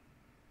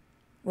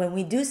 When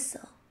we do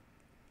so,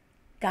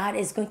 God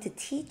is going to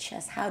teach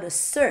us how to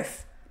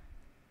surf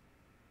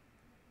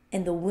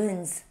in the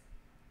winds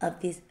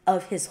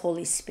of his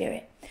Holy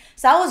Spirit.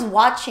 So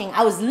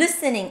I was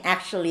listening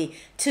actually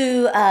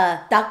to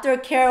Dr.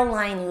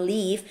 Caroline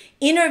Leaf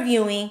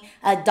interviewing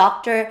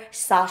Dr.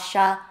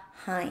 Sasha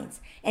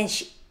Hines. And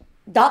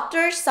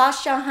Dr.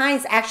 Sasha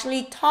Hines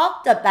actually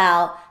talked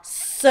about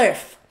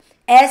surf,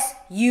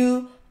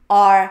 S-U-R-F.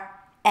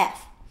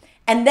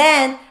 And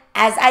then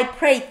as I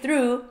prayed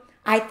through,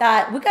 I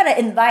thought, we got to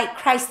invite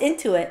Christ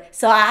into it.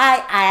 So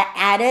I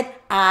added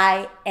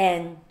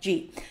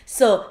I-N-G.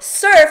 So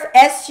surf,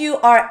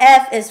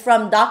 S-U-R-F, is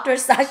from Dr.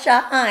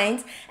 Sasha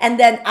Hines. And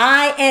then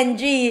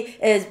I-N-G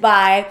is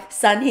by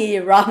Sunny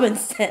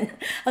Robinson.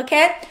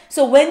 Okay?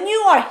 So when you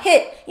are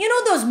hit, you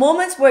know those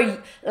moments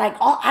where, like,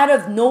 all out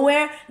of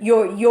nowhere,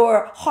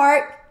 your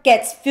heart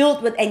gets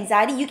filled with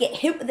anxiety. You get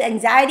hit with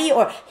anxiety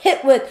or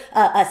hit with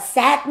a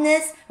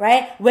sadness,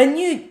 right? When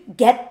you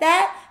get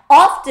that,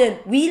 often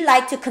we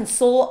like to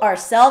console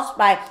ourselves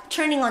by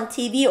turning on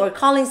TV or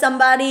calling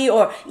somebody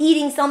or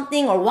eating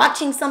something or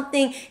watching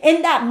something.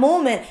 In that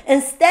moment,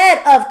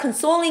 instead of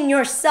consoling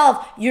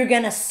yourself, you're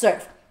going to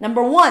surf.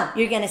 Number one,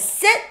 you're going to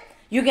sit,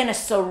 you're going to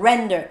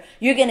surrender.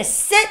 You're going to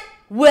sit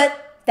with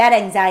that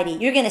anxiety.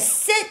 You're going to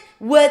sit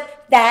with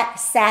that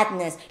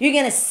sadness. You're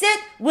going to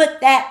sit with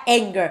that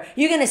anger.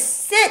 You're going to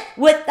sit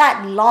with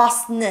that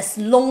lostness,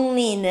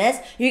 loneliness.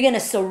 You're going to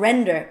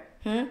surrender,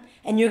 and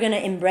you're going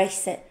to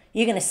embrace it.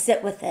 You're going to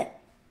sit with it.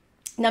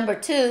 Number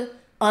two,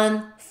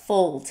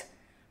 unfold.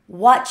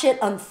 Watch it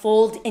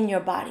unfold in your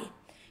body.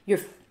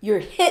 You're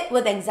hit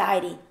with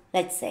anxiety,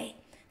 let's say.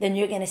 Then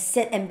you're going to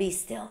sit and be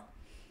still.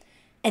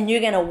 And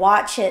you're going to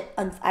watch it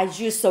as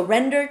you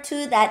surrender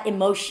to that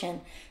emotion.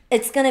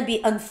 It's going to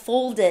be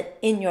unfolded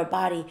in your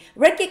body.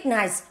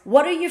 Recognize,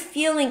 what are you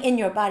feeling in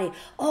your body?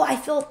 Oh, I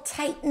feel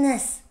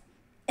tightness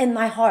in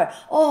my heart.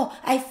 Oh,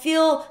 I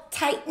feel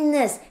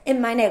tightness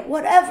in my neck.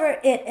 Whatever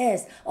it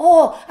is.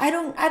 Oh, I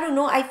don't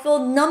know. I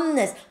feel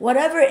numbness.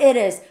 Whatever it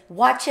is,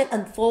 watch it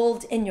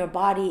unfold in your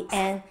body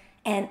and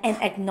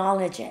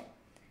acknowledge it.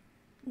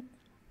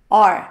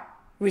 R,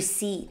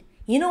 recede.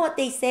 You know what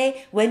they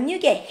say? When you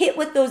get hit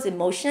with those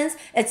emotions,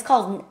 it's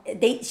called,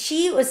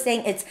 she was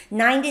saying it's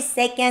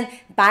 90-second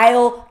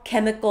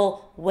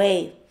biochemical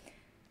wave.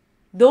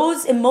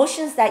 Those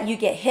emotions that you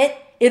get hit,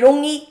 it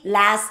only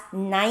lasts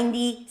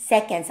 90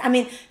 seconds. I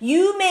mean,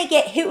 you may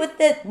get hit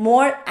with it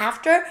more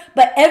after,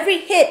 but every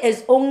hit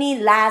is only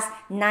lasts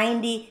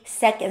 90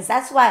 seconds.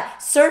 That's why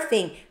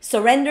surfing,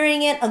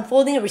 surrendering it,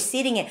 unfolding it,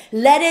 receding it,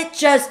 let it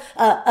just,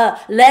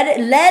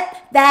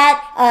 let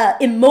that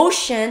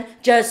emotion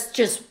just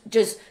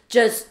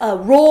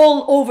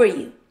roll over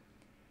you.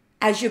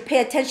 As you pay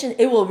attention,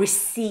 it will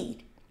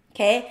recede.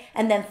 Okay,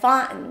 and then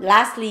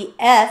lastly,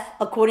 F,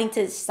 according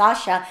to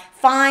Sasha,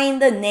 find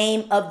the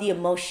name of the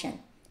emotion.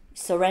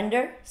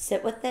 Surrender,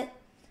 sit with it,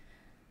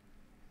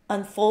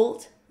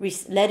 unfold,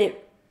 let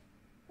it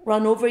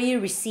run over you,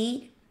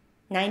 recede,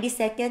 90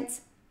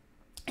 seconds,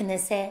 and then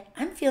say,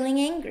 I'm feeling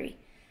angry.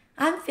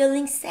 I'm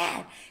feeling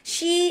sad.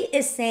 She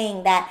is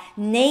saying that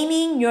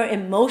naming your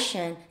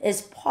emotion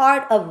is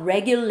part of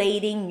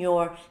regulating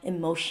your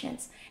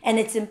emotions. And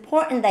it's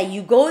important that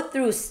you go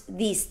through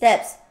these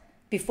steps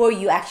before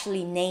you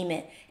actually name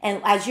it.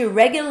 And as you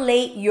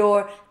regulate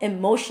your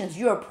emotions,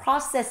 you are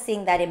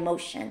processing that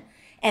emotion.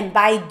 And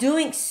by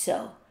doing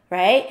so,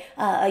 right,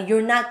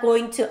 you're not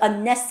going to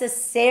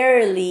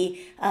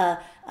unnecessarily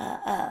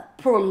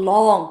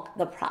prolong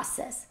the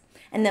process.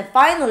 And then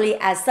finally,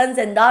 as sons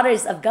and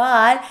daughters of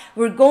God,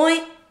 we're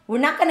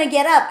not going to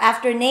get up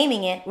after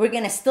naming it. We're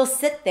going to still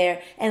sit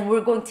there and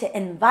we're going to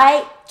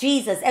invite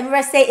Jesus.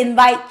 Everybody say,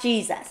 invite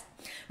Jesus.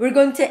 We're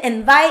going to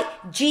invite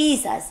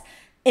Jesus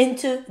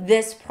into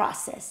this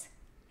process.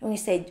 And we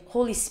say,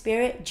 Holy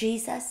Spirit,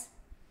 Jesus,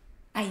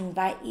 I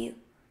invite you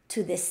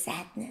to this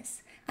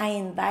sadness. I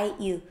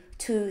invite you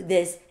to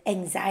this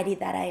anxiety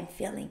that I am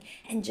feeling,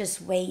 and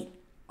just wait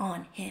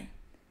on him.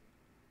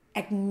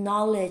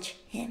 Acknowledge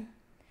him.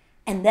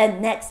 And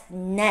then next,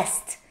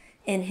 nest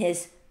in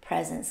his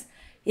presence.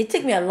 It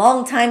took me a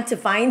long time to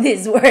find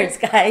these words,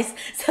 guys.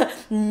 So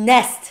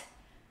nest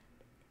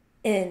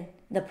in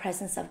the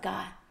presence of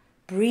God.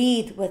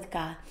 Breathe with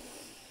God.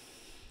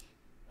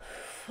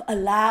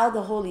 Allow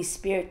the Holy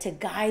Spirit to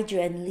guide you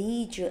and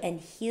lead you and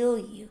heal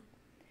you.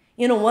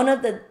 You know, one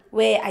of the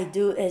way I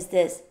do is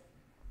this.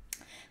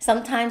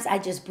 Sometimes I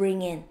just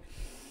breathe in.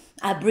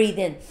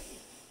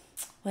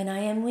 When I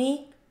am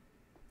weak,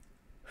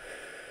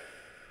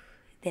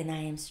 then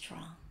I am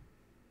strong.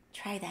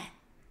 Try that.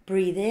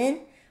 Breathe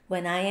in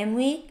when I am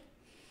weak.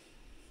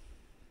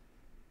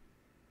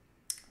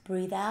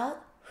 Breathe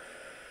out,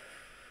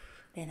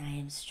 then I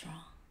am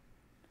strong.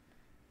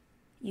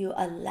 You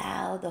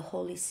allow the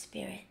Holy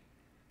Spirit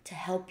to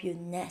help you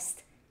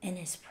nest in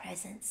his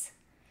presence.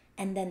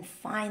 And then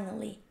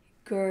finally,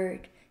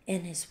 gird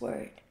in his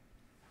word.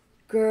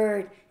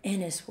 Gird in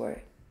his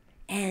word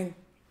and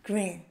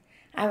grin.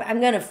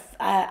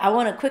 I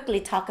want to quickly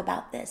talk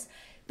about this.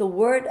 The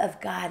word of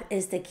God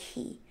is the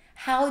key.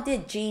 How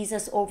did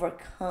Jesus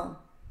overcome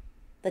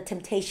the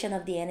temptation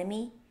of the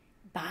enemy?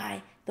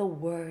 By the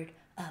word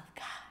of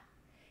God.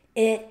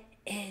 It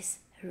is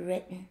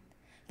written.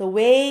 The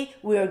way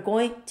we are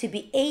going to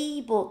be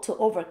able to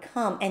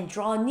overcome and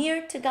draw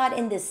near to God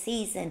in this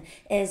season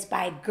is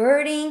by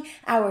girding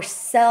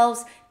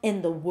ourselves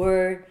in the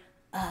word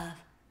of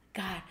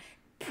God.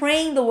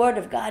 Praying the word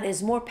of God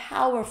is more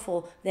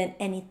powerful than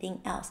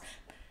anything else.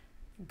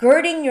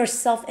 Girding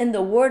yourself in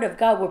the word of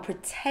God will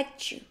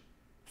protect you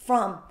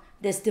from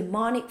this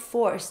demonic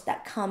force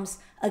that comes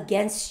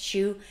against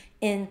you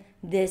in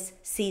this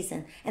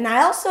season. And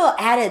I also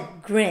added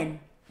grin,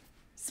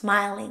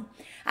 smiling.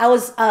 I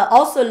was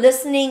also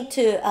listening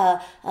to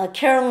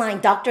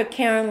Dr.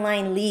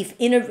 Caroline Leaf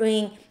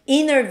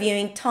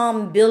interviewing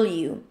Tom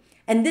Bilyeu.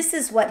 And this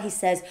is what he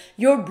says: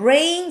 your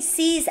brain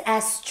sees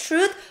as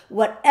truth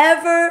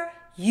whatever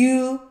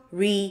you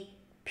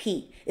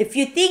repeat. If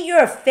you think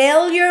you're a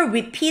failure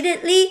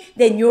repeatedly,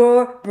 then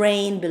your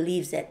brain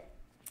believes it.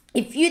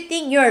 If you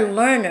think you're a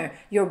learner,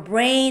 your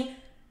brain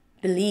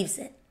believes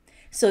it.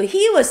 So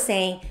he was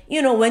saying,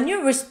 when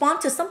you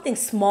respond to something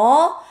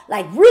small,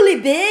 like really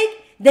big,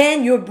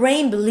 then your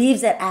brain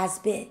believes it as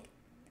big.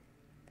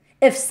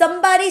 If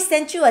somebody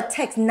sent you a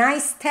text,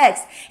 nice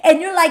text, and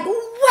you're like,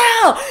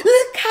 wow,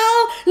 look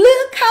how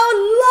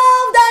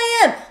loved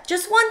I am.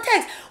 Just one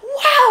text.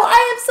 Wow,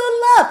 I am so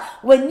loved.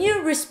 When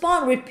you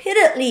respond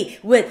repeatedly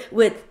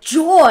with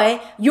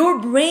joy, your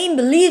brain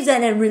believes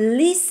it and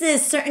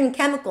releases certain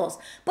chemicals.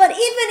 But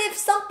even if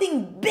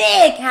something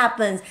big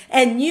happens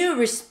and you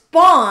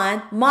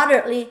respond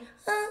moderately,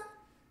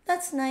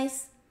 that's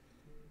nice.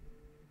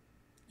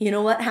 You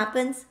know what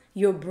happens?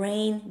 Your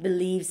brain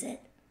believes it.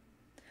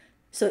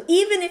 So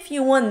even if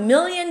you won $1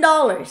 million,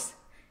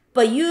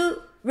 but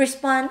you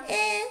respond,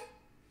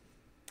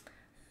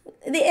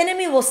 the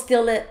enemy will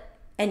steal it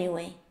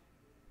anyway.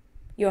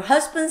 Your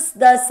husband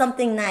does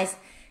something nice,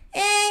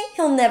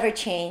 he'll never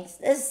change.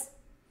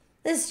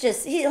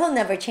 He'll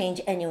never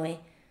change anyway.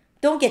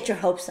 Don't get your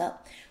hopes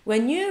up.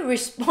 When you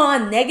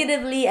respond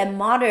negatively and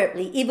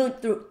moderately, even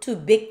to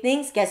big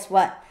things, guess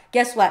what?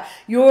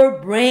 Your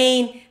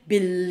brain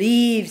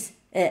believes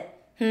it.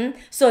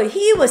 So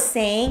he was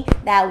saying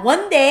that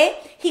one day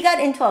he got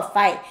into a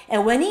fight,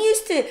 and when he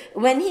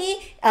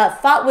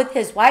fought with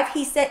his wife,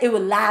 he said it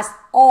would last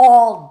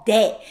all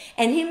day.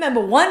 And he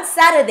remember one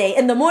Saturday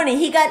in the morning,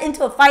 he got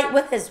into a fight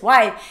with his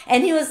wife,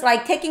 and he was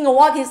like taking a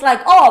walk. He's like,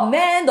 oh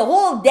man, the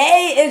whole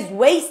day is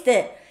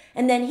wasted.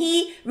 And then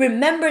he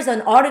remembers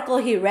an article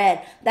he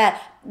read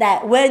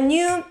that when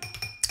you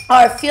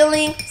are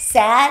feeling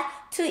sad,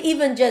 to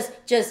even just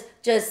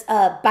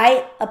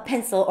bite a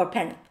pencil or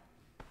pen,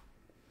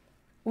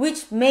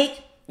 which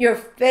make your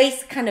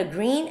face kind of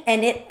green,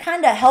 and it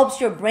kind of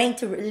helps your brain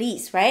to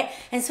release, right?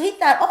 And so he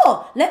thought,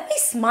 oh, let me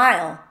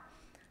smile.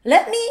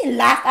 Let me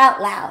laugh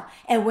out loud.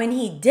 And when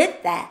he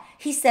did that,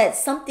 he said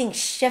something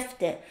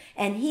shifted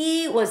and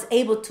he was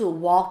able to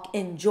walk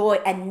in joy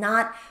and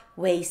not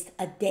waste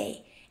a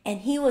day.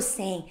 And he was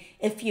saying,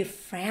 if you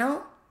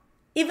frown,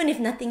 even if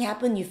nothing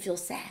happened, you feel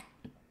sad.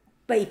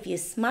 But if you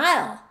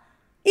smile,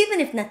 even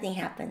if nothing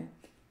happened,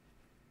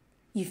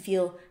 you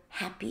feel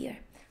happier.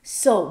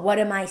 So what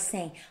am I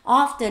saying?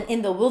 Often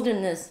in the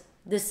wilderness,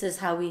 this is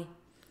how we,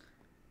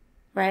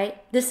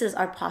 right? This is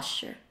our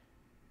posture.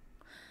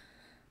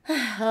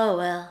 Oh,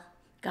 well,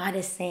 God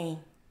is saying,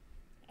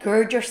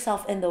 gird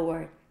yourself in the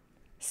word,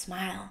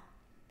 smile,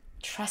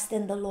 trust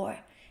in the Lord,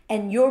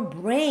 and your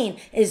brain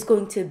is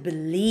going to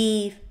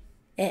believe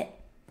it.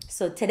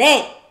 So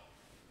today,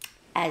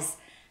 as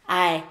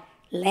I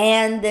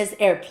land this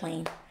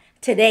airplane,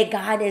 today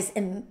God is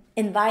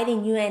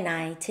inviting you and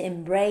I to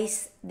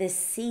embrace this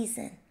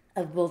season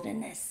of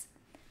wilderness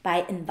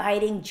by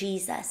inviting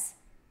Jesus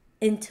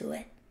into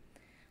it.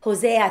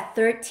 Hosea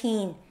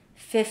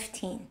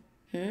 13:15.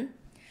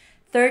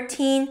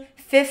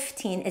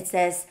 13:15, it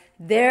says,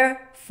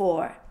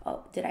 therefore,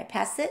 oh, did I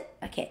pass it?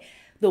 Okay.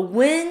 The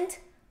wind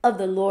of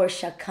the Lord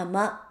shall come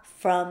up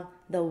from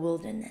the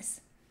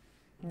wilderness.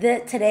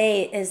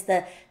 Today is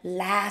the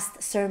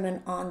last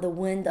sermon on the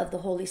wind of the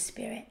Holy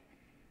Spirit.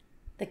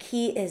 The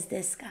key is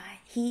this,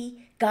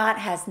 God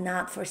has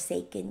not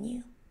forsaken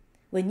you.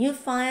 When you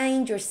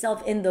find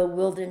yourself in the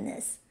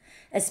wilderness,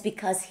 it's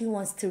because he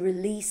wants to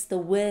release the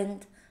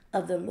wind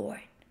of the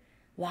Lord.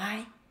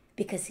 Why?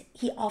 Because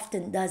he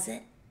often does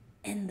it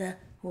in the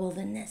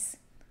wilderness.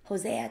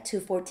 Hosea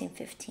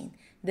 2:14-15.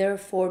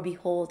 Therefore,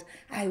 behold,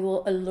 I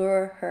will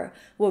allure her,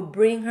 will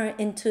bring her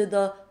into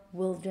the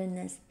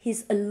wilderness.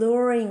 He's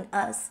alluring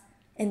us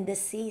in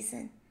this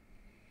season.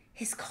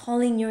 He's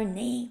calling your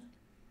name.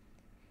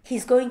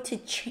 He's going to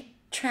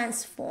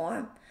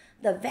transform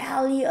the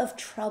valley of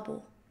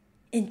trouble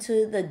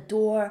into the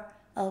door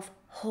of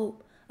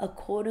hope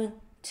according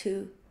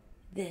to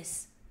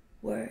this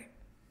word.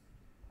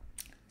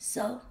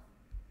 So,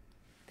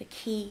 the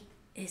key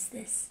is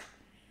this.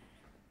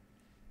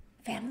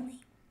 Family,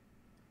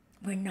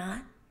 we're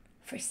not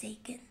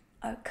forsaken.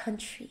 Our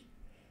country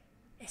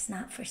is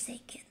not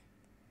forsaken.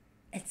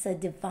 It's a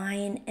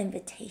divine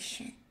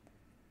invitation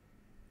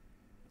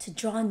to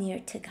draw near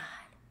to God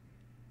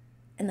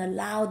and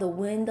allow the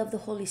wind of the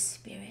Holy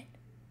Spirit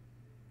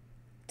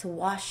to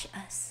wash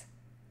us,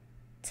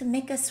 to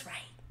make us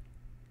right,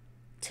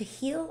 to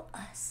heal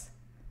us,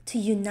 to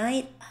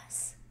unite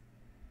us,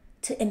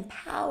 to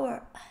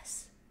empower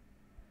us.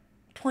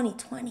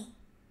 2020,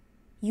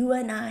 you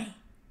and I,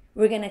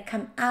 we're going to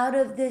come out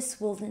of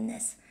this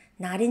wilderness,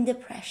 not in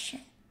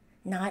depression,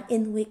 not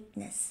in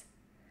weakness,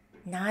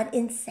 not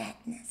in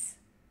sadness,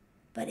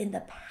 but in the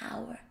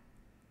power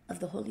of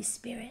the Holy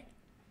Spirit.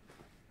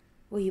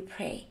 Will you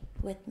pray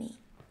with me?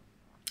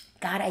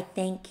 God, I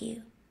thank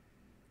you.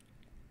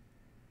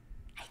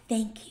 I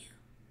thank you.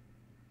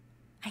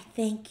 I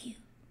thank you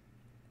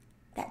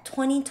that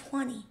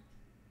 2020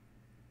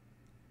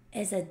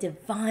 is a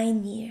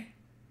divine year.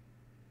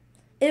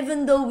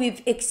 Even though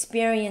we've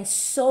experienced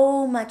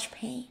so much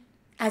pain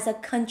as a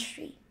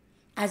country,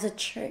 as a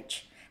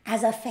church,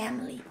 as a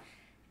family,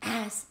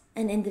 as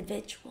an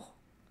individual,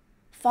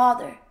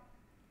 Father,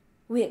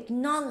 we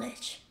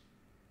acknowledge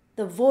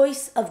the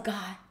voice of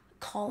God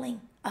calling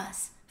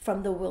us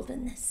from the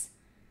wilderness.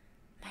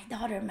 My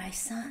daughter, my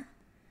son,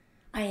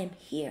 I am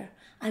here.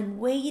 I'm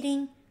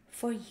waiting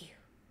for you.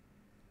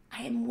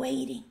 I am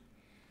waiting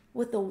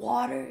with the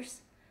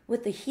waters,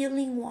 with the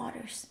healing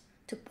waters,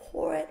 to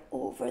pour it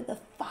over the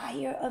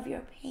fire of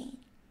your pain.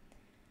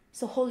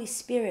 So Holy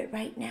Spirit,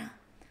 right now,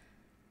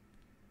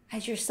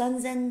 as your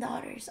sons and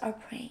daughters are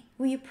praying,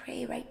 will you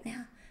pray right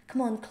now?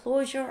 Come on,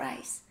 close your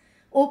eyes.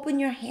 Open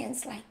your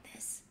hands like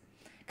this.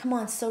 Come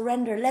on,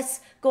 surrender.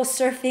 Let's go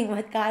surfing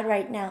with God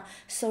right now.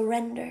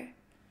 Surrender.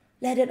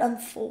 Let it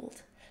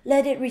unfold.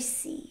 Let it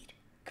recede.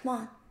 Come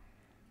on.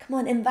 Come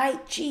on,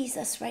 invite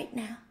Jesus right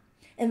now.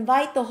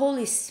 Invite the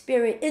Holy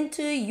Spirit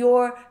into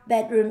your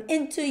bedroom,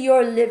 into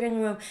your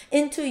living room,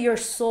 into your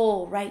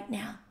soul right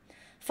now.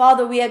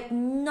 Father, we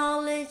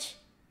acknowledge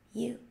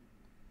you.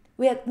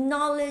 We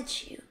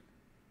acknowledge you.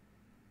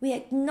 We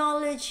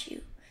acknowledge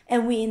you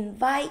and we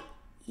invite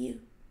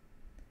you.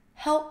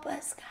 Help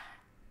us, God.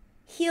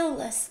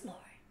 Heal us, Lord.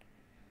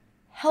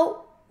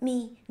 Help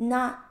me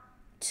not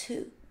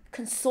to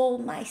console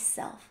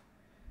myself,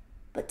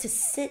 but to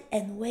sit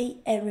and wait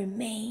and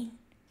remain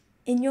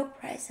in your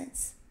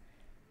presence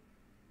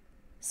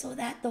so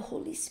that the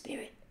Holy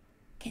Spirit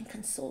can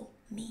console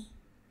me,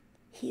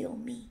 heal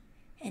me,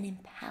 and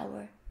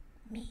empower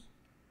me.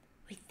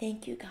 We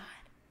thank you, God,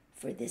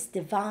 for this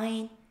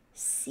divine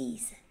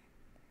season.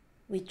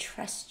 We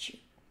trust you.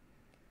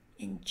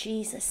 In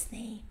Jesus'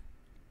 name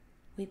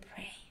we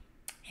pray.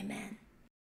 Amen.